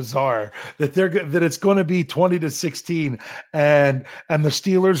and Bizarre, that it's going to be 20-16, and the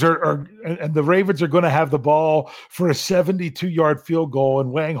Steelers and the Ravens are going to have the ball for a 72-yard field goal,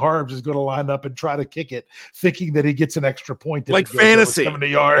 and Wang Harbs is going to line up and try to kick it, thinking that he gets an extra point. Like fantasy. 70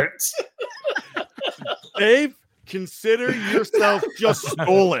 yards. Dave, consider yourself just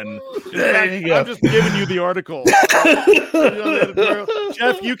stolen. In fact, I'm just giving you the article.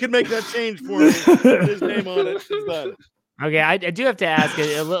 Jeff, you can make that change for me. Put his name on it. It's done. Okay, I do have to ask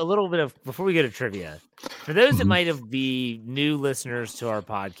a little bit of, before we go to trivia, for those that might have be new listeners to our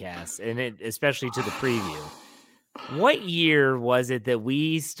podcast, and especially to the preview, what year was it that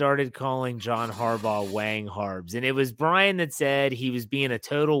we started calling John Harbaugh Wang Harbs? And it was Brian that said he was being a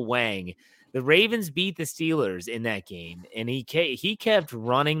total Wang. The Ravens beat the Steelers in that game, and he kept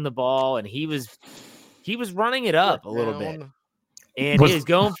running the ball, and he was running it up a little bit, and he was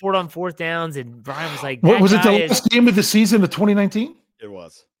going for it on fourth downs. And Brian was like, "What was it? The last game of the season of 2019?" It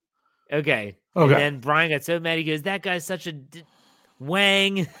was. Okay. And then Brian got so mad, he goes, "That guy's such a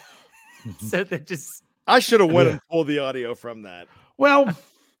Wang." So that just I should have went and pulled the audio from that. Well.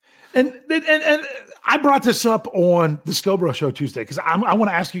 And I brought this up on the Scobro Show Tuesday because I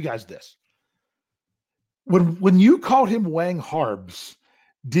want to ask you guys this. When you called him Wang Harbs,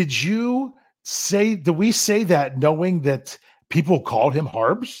 did we say that knowing that people called him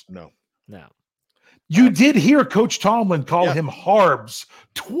Harbs? No. You did hear Coach Tomlin call him Harbs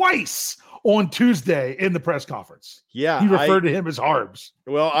twice on Tuesday in the press conference. Yeah. He referred to him as Harbs.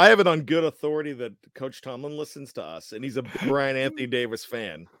 Well, I have it on good authority that Coach Tomlin listens to us, and he's a Brian Anthony Davis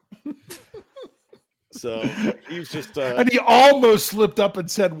fan. So he was just and he almost slipped up and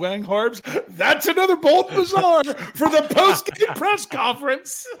said Wang Harbs. That's another Bold Bizarre for the post-game press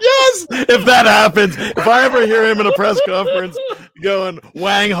conference. Yes, if that happens, if I ever hear him in a press conference going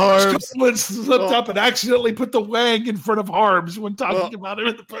Wang Harbs, slipped up and accidentally put the Wang in front of Harbs when talking about him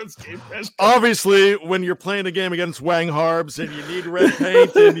in the post-game press conference. Obviously, when you're playing a game against Wang Harbs and you need red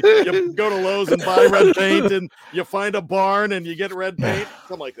paint, and you go to Lowe's and buy red paint, and you find a barn and you get red paint,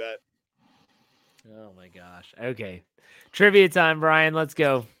 something like that. Oh my gosh. Okay. Trivia time, Brian. Let's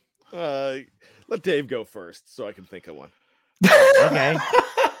go. Let Dave go first so I can think of one. Okay.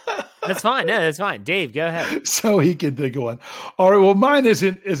 That's fine. No, that's fine. Dave, go ahead. So he can think of one. All right. Well, mine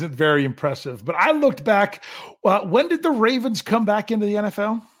isn't very impressive, but I looked back. When did the Ravens come back into the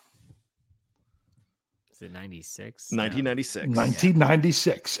NFL? Is it 96? 1996.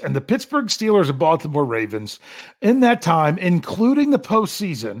 1996. And the Pittsburgh Steelers and Baltimore Ravens in that time, including the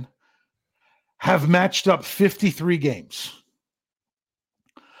postseason, have matched up 53 games.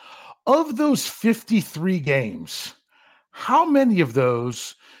 Of those 53 games, how many of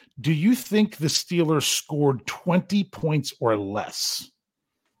those do you think the Steelers scored 20 points or less?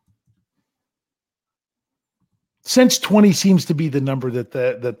 Since 20 seems to be the number that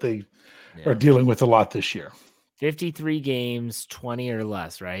they are dealing with a lot this year. 53 games, 20 or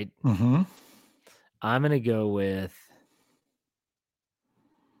less, right? Mm-hmm. I'm going to go with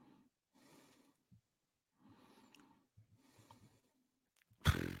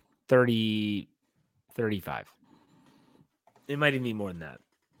 35. It might even be more than that.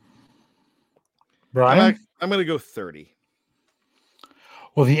 Brian? I'm going to go 30.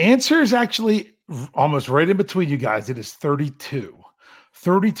 Well, the answer is actually almost right in between you guys. It is 32.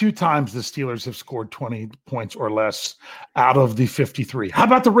 32 times the Steelers have scored 20 points or less out of the 53. How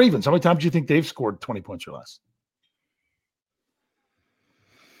about the Ravens? How many times do you think they've scored 20 points or less?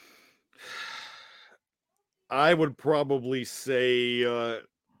 I would probably say I'm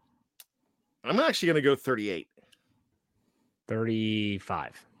actually going to go 38.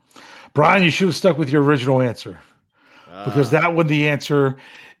 35. Brian, you should have stuck with your original answer because that one, the answer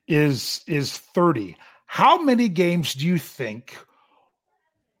is 30. How many games do you think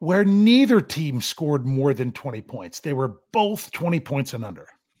where neither team scored more than 20 points? They were both 20 points and under.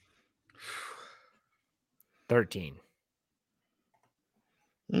 13.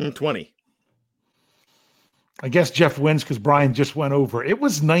 20. I guess Jeff wins because Brian just went over. It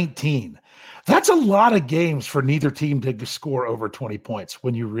was 19. That's a lot of games for neither team to score over 20 points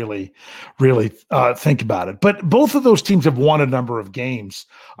when you really, really think about it. But both of those teams have won a number of games.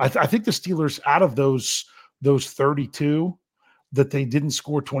 I think the Steelers, out of those 32 that they didn't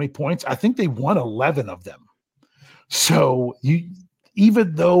score 20 points, I think they won 11 of them. So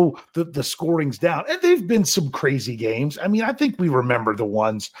even though the scoring's down, and they've been some crazy games. I mean, I think we remember the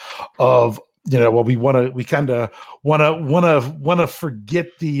ones of, we kind of want to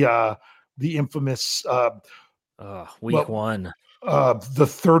forget the infamous week one, the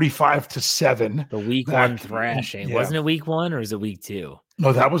 35-7, the week one thrashing. Yeah. Wasn't it week one or is it week two?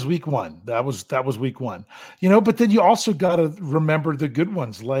 No, that was week one. That was week one. But then you also got to remember the good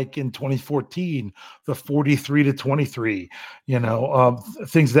ones, like in 2014, the 43-23.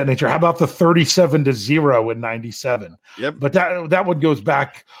 Things of that nature. How about the 37-0 in '97? Yep. But that one goes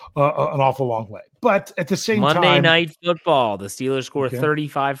back an awful long way. But at the same time, Monday Night Football, the Steelers scored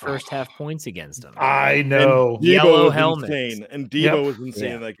 35 first half points against them. I know. And Yellow was helmets. insane. And Debo was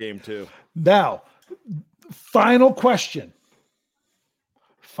insane in that game too. Now, final question.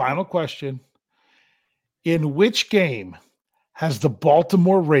 In which game has the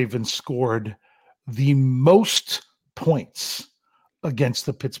Baltimore Ravens scored the most points against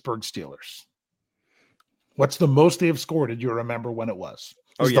the Pittsburgh Steelers? What's the most they have scored? Did you remember when it was?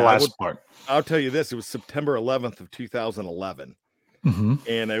 The last part. I'll tell you this. It was September 11th of 2011. Mm-hmm.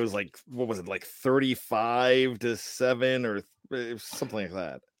 And it was like, what was it? Like 35-7 or something like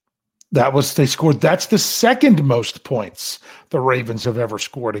that. They scored. That's the second most points the Ravens have ever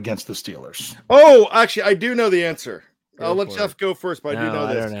scored against the Steelers. Oh, actually, I do know the answer. I'll let Jeff go first, but I do know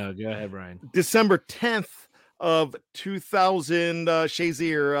this. I don't know. Go ahead, Brian. December 10th of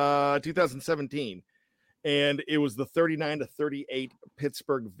 2017. And it was the 39-38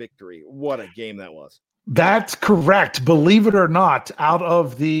 Pittsburgh victory. What a game that was. That's correct. Believe it or not, out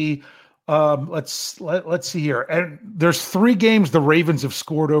of the let's see here. And there's 3 games the Ravens have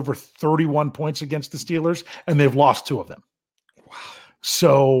scored over 31 points against the Steelers, and they've lost 2 of them. Wow.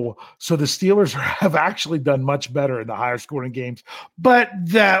 So the Steelers have actually done much better in the higher scoring games. But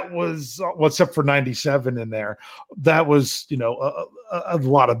that was, except for 97 in there, that was, a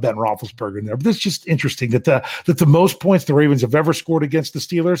lot of Ben Roethlisberger in there. But it's just interesting that the most points the Ravens have ever scored against the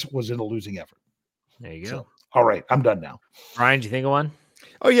Steelers was in a losing effort. There you go. So, all right, I'm done now. Brian, do you think of one?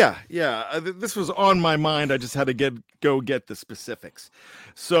 Oh, yeah. This was on my mind. I just had to go get the specifics.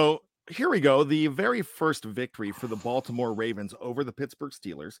 So here we go. The very first victory for the Baltimore Ravens over the Pittsburgh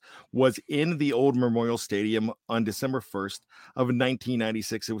Steelers was in the old Memorial Stadium on December 1st of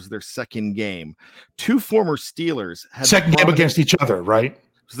 1996. It was their second game. 2 former Steelers had second game against each other, right?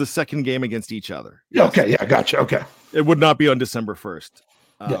 It was the second game against each other. Yes. Okay. Yeah. Gotcha. Okay. It would not be on December 1st.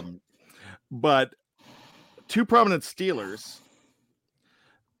 Yeah. But 2 prominent Steelers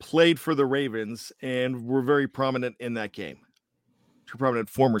played for the Ravens and were very prominent in that game. 2 prominent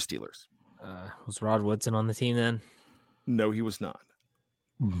former Steelers. Was Rod Woodson on the team then? No, he was not.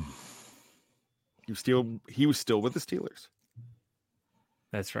 He was still with the Steelers.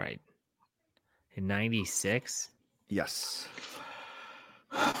 That's right. In 96? Yes.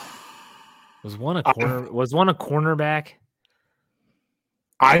 Was one a cornerback?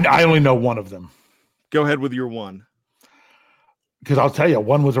 I only know one of them. Go ahead with your one. Because I'll tell you,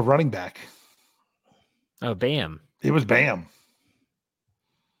 one was a running back. Oh, Bam. It was Bam.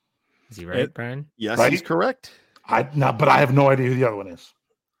 Is he right, Brian? Yes, right? He's correct. But I have no idea who the other one is.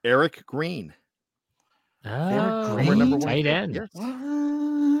 Eric Green. Oh, Green? Number 1 tight end. Yes.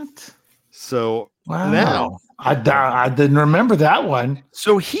 What? So Wow. now I didn't remember that one.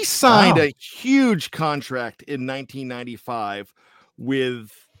 So he signed Wow. a huge contract in 1995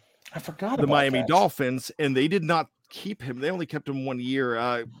 with I forgot the about Miami that. Dolphins, and they did not keep him. They only kept him 1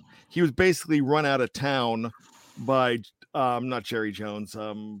 year. He was basically run out of town by not Jerry Jones.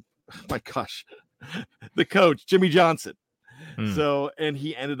 My gosh, the coach, Jimmy Johnson. So, and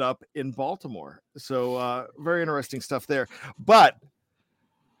he ended up in Baltimore. So, very interesting stuff there. But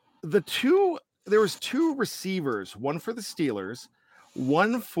there was two receivers, one for the Steelers,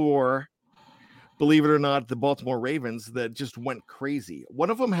 one for, believe it or not, the Baltimore Ravens that just went crazy. One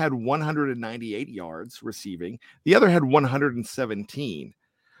of them had 198 yards receiving. The other had 117.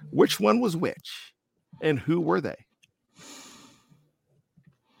 Which one was which? And who were they?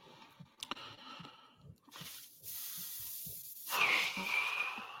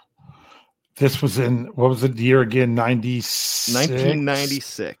 This was in, what was it, the year again?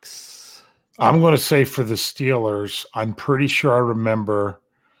 1996. I'm going to say for the Steelers. I'm pretty sure I remember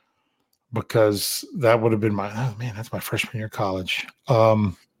because that would have been that's my freshman year of college.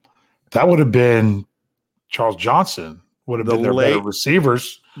 That would have been Charles Johnson. Would have been their better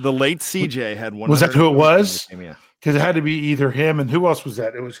receivers. The late CJ had one. Was that who it was? Yeah. Because it had to be either him and who else was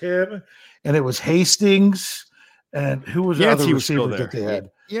that? It was him and it was Hastings. And who was the other receiver that they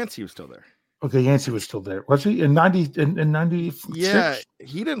had? Yancey was still there. Okay, Yancey was still there. Was he in 96? Yeah,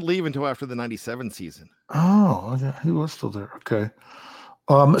 he didn't leave until after the 97 season. Oh, yeah, he was still there. Okay.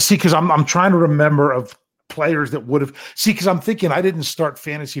 See, because I'm trying to remember of players that would have because I'm thinking I didn't start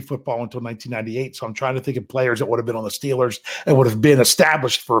fantasy football until 1998. So I'm trying to think of players that would have been on the Steelers and would have been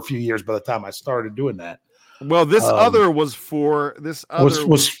established for a few years by the time I started doing that. Well, this other was for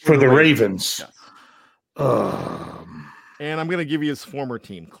the Ravens. Yes. And I'm going to give you his former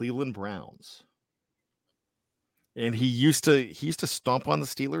team, Cleveland Browns. And he used to stomp on the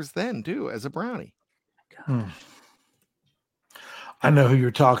Steelers then too as a Brownie. I know who you're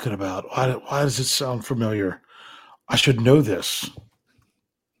talking about. Why does it sound familiar? I should know this.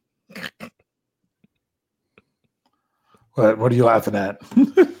 What are you laughing at?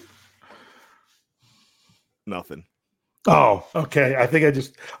 Nothing. Oh, okay. I think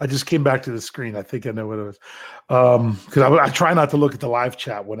I just came back to the screen. I think I know what it was. Because I try not to look at the live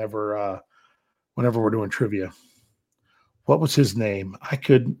chat whenever we're doing trivia. What was his name?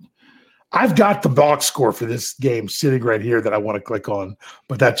 I've got the box score for this game sitting right here that I want to click on,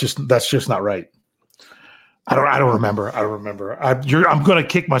 but that's just not right. I don't remember. I'm going to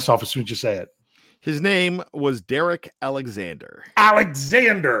kick myself as soon as you say it. His name was Derek Alexander.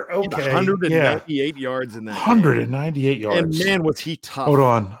 Okay. 198 yards in that 198 game. yards. And man, was he tough. Hold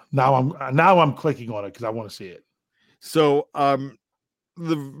on. Now I'm clicking on it because I want to see it. So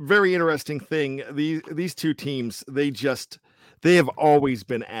the very interesting thing, these two teams, they have always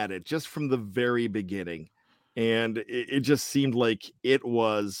been at it just from the very beginning. And it just seemed like it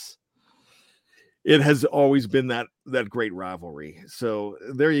has always been that great rivalry. So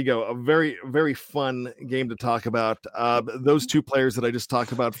there you go. A very, very fun game to talk about. Those two players that I just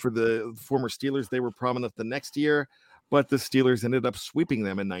talked about for the former Steelers, they were prominent the next year, but the Steelers ended up sweeping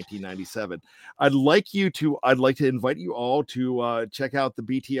them in 1997. I'd like to invite you all to check out the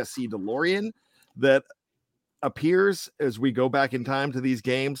BTSC DeLorean that appears as we go back in time to these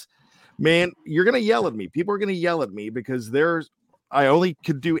games. Man, you're going to yell at me. People are going to yell at me because I only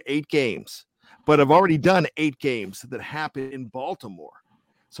could do 8 games. But I've already done 8 games that happened in Baltimore.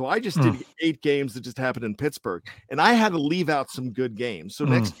 So I just did 8 games that just happened in Pittsburgh. And I had to leave out some good games. So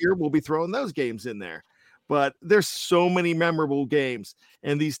next year we'll be throwing those games in there. But there's so many memorable games.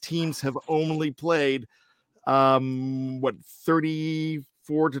 And these teams have only played,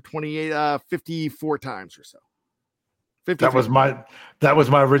 34 to 28, 54 times or so. 53. That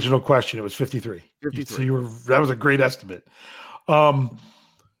was my original question. It was 53. 53. So that was a great estimate.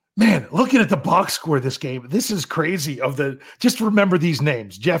 Man, looking at the box score of this game, this is crazy. Just remember these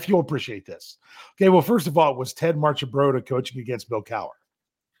names. Jeff, you'll appreciate this. Okay, well, first of all, it was Ted Marchibroda coaching against Bill Cowher.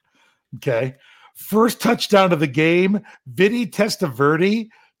 Okay. First touchdown of the game, Vinny Testaverde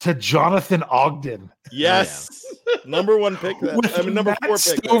to Jonathan Ogden. Yes. Number 1 pick. Number 4 pick.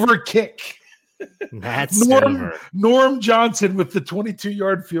 Stover kick. Norm Johnson with the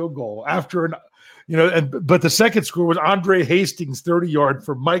 22-yard field goal after but the second score was Andre Hastings 30-yard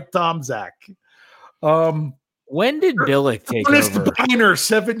for Mike Tomczak. When did Billick take Ernest over? Biner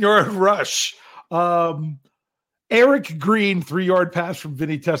 7-yard rush. Eric Green 3-yard pass from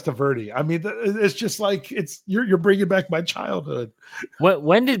Vinny Testaverde. I mean, it's just like you're bringing back my childhood.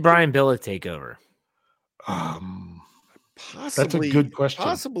 When did Brian Billick take over? That's a good question.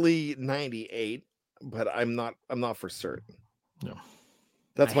 Possibly 98, but I'm not for certain. No.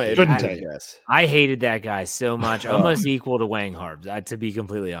 That's my guess. I hated that guy so much, almost equal to Wang Harbs. To be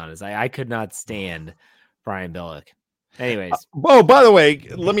completely honest, I could not stand Brian Billick. Anyways, by the way,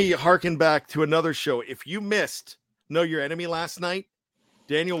 let me harken back to another show. If you missed Know Your Enemy last night,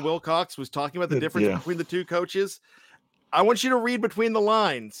 Daniel Wilcox was talking about the difference between the two coaches. I want you to read between the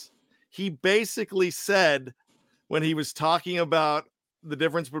lines. He basically said when he was talking about the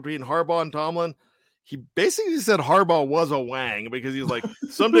difference between Harbaugh and Tomlin, he basically said Harbaugh was a wang because he was like,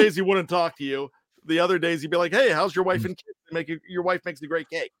 some days he wouldn't talk to you. The other days he'd be like, hey, how's your wife and kids? Your wife makes a great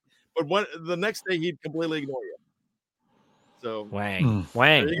cake. But the next day he'd completely ignore you. So Wang.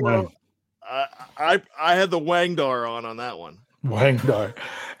 I had the Wangdar on that one. Wangdar.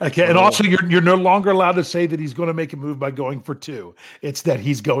 Okay, and also you're no longer allowed to say that he's going to make a move by going for 2. It's that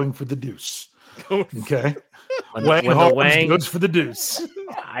he's going for the deuce. Okay. Wang goes for the deuce.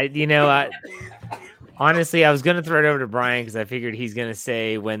 Honestly, I was going to throw it over to Brian because I figured he's going to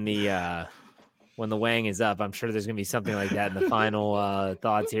say when the Wang is up. I'm sure there's going to be something like that in the final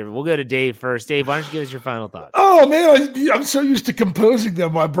thoughts here. But we'll go to Dave first. Dave, why don't you give us your final thoughts? Oh man, I'm so used to composing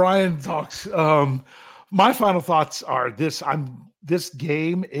them while Brian talks. My final thoughts are this: this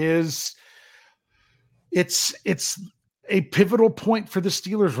game is it's a pivotal point for the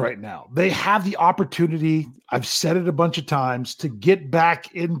Steelers right now. They have the opportunity, I've said it a bunch of times, to get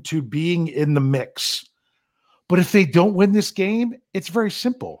back into being in the mix. But if they don't win this game, it's very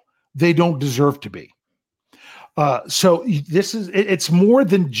simple. They don't deserve to be. So it's more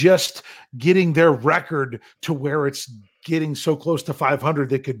than just getting their record to where it's getting so close to 500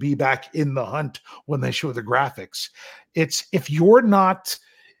 they could be back in the hunt when they show the graphics. It's if you're not,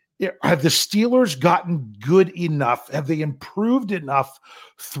 have the Steelers gotten good enough? Have they improved enough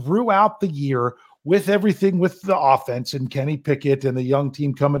throughout the year with everything with the offense and Kenny Pickett and the young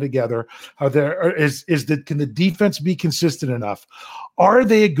team coming together? Can the defense be consistent enough? Are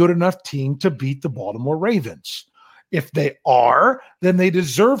they a good enough team to beat the Baltimore Ravens? If they are, then they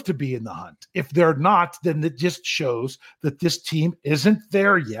deserve to be in the hunt. If they're not, then it just shows that this team isn't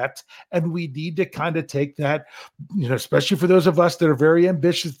there yet. And we need to kind of take that, especially for those of us that are very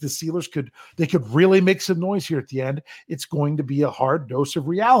ambitious, the Steelers could really make some noise here at the end. It's going to be a hard dose of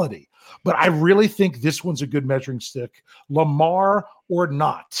reality. But I really think this one's a good measuring stick, Lamar or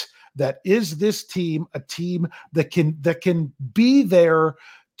not. That is this team a team that can be there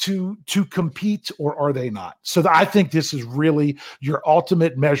to compete, or are they not? So I think this is really your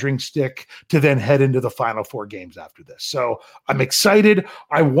ultimate measuring stick to then head into the final 4 games after this. So I'm excited.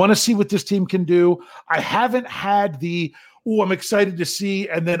 I want to see what this team can do. I haven't had I'm excited to see,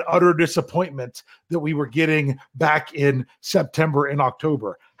 and then utter disappointment that we were getting back in September and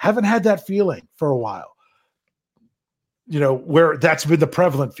October. Haven't had that feeling for a while, where that's been the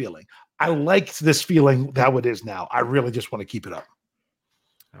prevalent feeling. I like this feeling how it is now. I really just want to keep it up.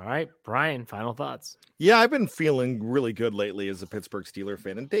 All right, Brian, final thoughts. Yeah, I've been feeling really good lately as a Pittsburgh Steelers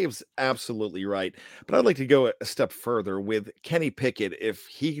fan, and Dave's absolutely right. But I'd like to go a step further with Kenny Pickett. If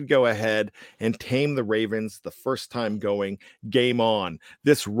he could go ahead and tame the Ravens the first time going, game on.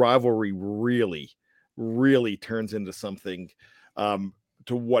 This rivalry really, really turns into something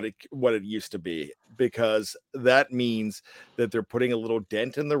to what it used to be, because that means that they're putting a little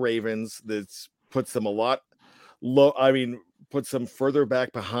dent in the Ravens. That puts them a lot low. Puts them further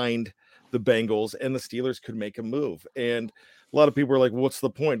back behind the Bengals, and the Steelers could make a move. And a lot of people are like, well, what's the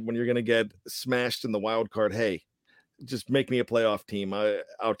point when you're going to get smashed in the wild card? Hey, just make me a playoff team.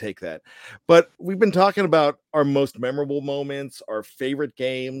 I'll take that. But we've been talking about our most memorable moments, our favorite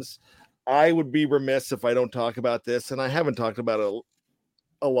games. I would be remiss if I don't talk about this, and I haven't talked about it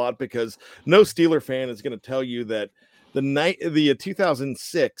a lot because no Steeler fan is going to tell you that the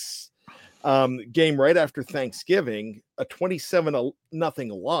 2006 game right after Thanksgiving, a 27-0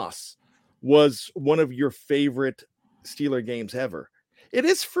 loss, was one of your favorite Steeler games ever. It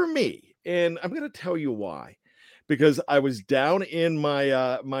is for me, and I'm going to tell you why. Because I was down in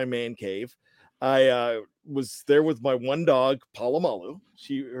my my man cave. I was there with my one dog, Palomalu.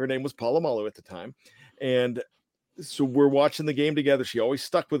 Her name was Palomalu at the time, and so we're watching the game together. She always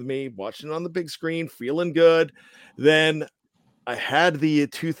stuck with me, watching it on the big screen, feeling good. Then I had the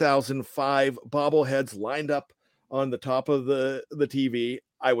 2005 bobbleheads lined up on the top of the TV.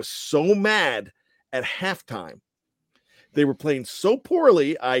 I was so mad at halftime. They were playing so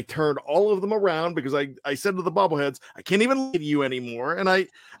poorly. I turned all of them around because I said to the bobbleheads, I can't even look at you anymore. And I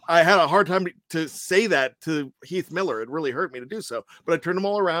had a hard time to say that to Heath Miller. It really hurt me to do so. But I turned them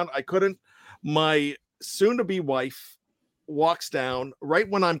all around. I couldn't. My soon-to-be wife walks down right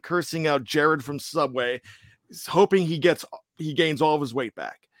when I'm cursing out Jared from Subway, hoping he gains all of his weight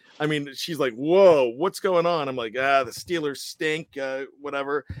back. I mean, she's like, whoa, what's going on? I'm like, the Steelers stink,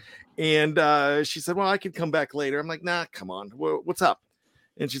 whatever. And she said, well, I could come back later. I'm like, nah, come on. What's up?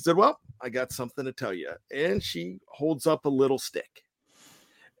 And she said, well, I got something to tell you. And she holds up a little stick.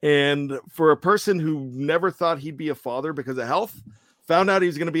 And for a person who never thought he'd be a father because of health, found out he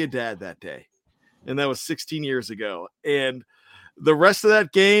was going to be a dad that day. and that was 16 years ago. And the rest of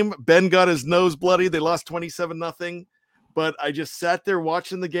that game, Ben got his nose bloody. They lost 27-0. But I just sat there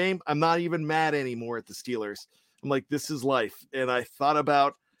watching the game. I'm not even mad anymore at the Steelers. I'm like, this is life. And I thought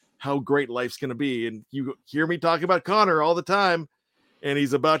about how great life's going to be. And you hear me talking about Connor all the time. And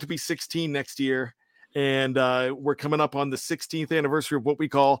he's about to be 16 next year. And we're coming up on the 16th anniversary of what we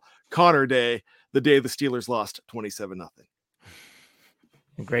call Connor Day, the day the Steelers lost 27-0.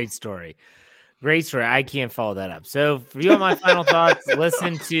 Great story. Great story. I can't follow that up. So for you on my final thoughts,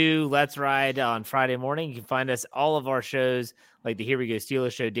 listen to Let's Ride on Friday morning. You can find us all of our shows, like the Here We Go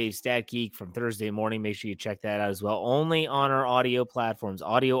Steelers show, Dave Stat Geek from Thursday morning. Make sure you check that out as well. Only on our audio platforms,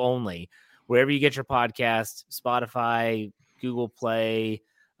 audio only, wherever you get your podcast, Spotify, Google Play,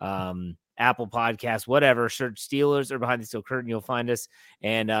 Apple Podcasts, whatever. Search Steelers or Behind the Steel Curtain. You'll find us,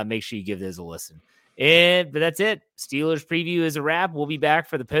 and make sure you give those a listen. But that's it. Steelers preview is a wrap. We'll be back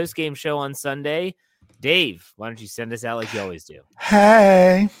for the post-game show on Sunday. Dave, why don't you send us out like you always do?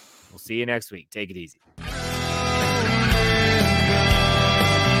 Hey. We'll see you next week. Take it easy.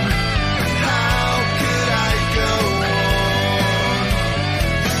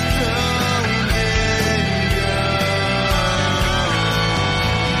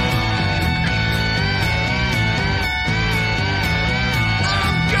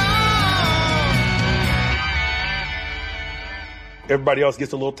 Everybody else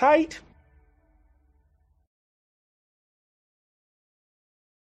gets a little tight.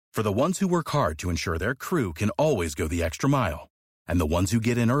 For the ones who work hard to ensure their crew can always go the extra mile, and the ones who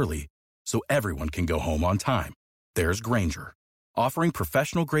get in early so everyone can go home on time, there's Grainger, offering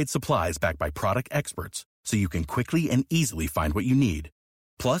professional-grade supplies backed by product experts so you can quickly and easily find what you need.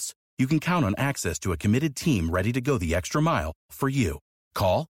 Plus, you can count on access to a committed team ready to go the extra mile for you.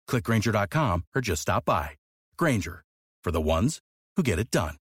 Call, click Grainger.com, or just stop by. Grainger, for the ones who get it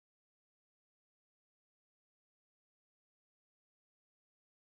done.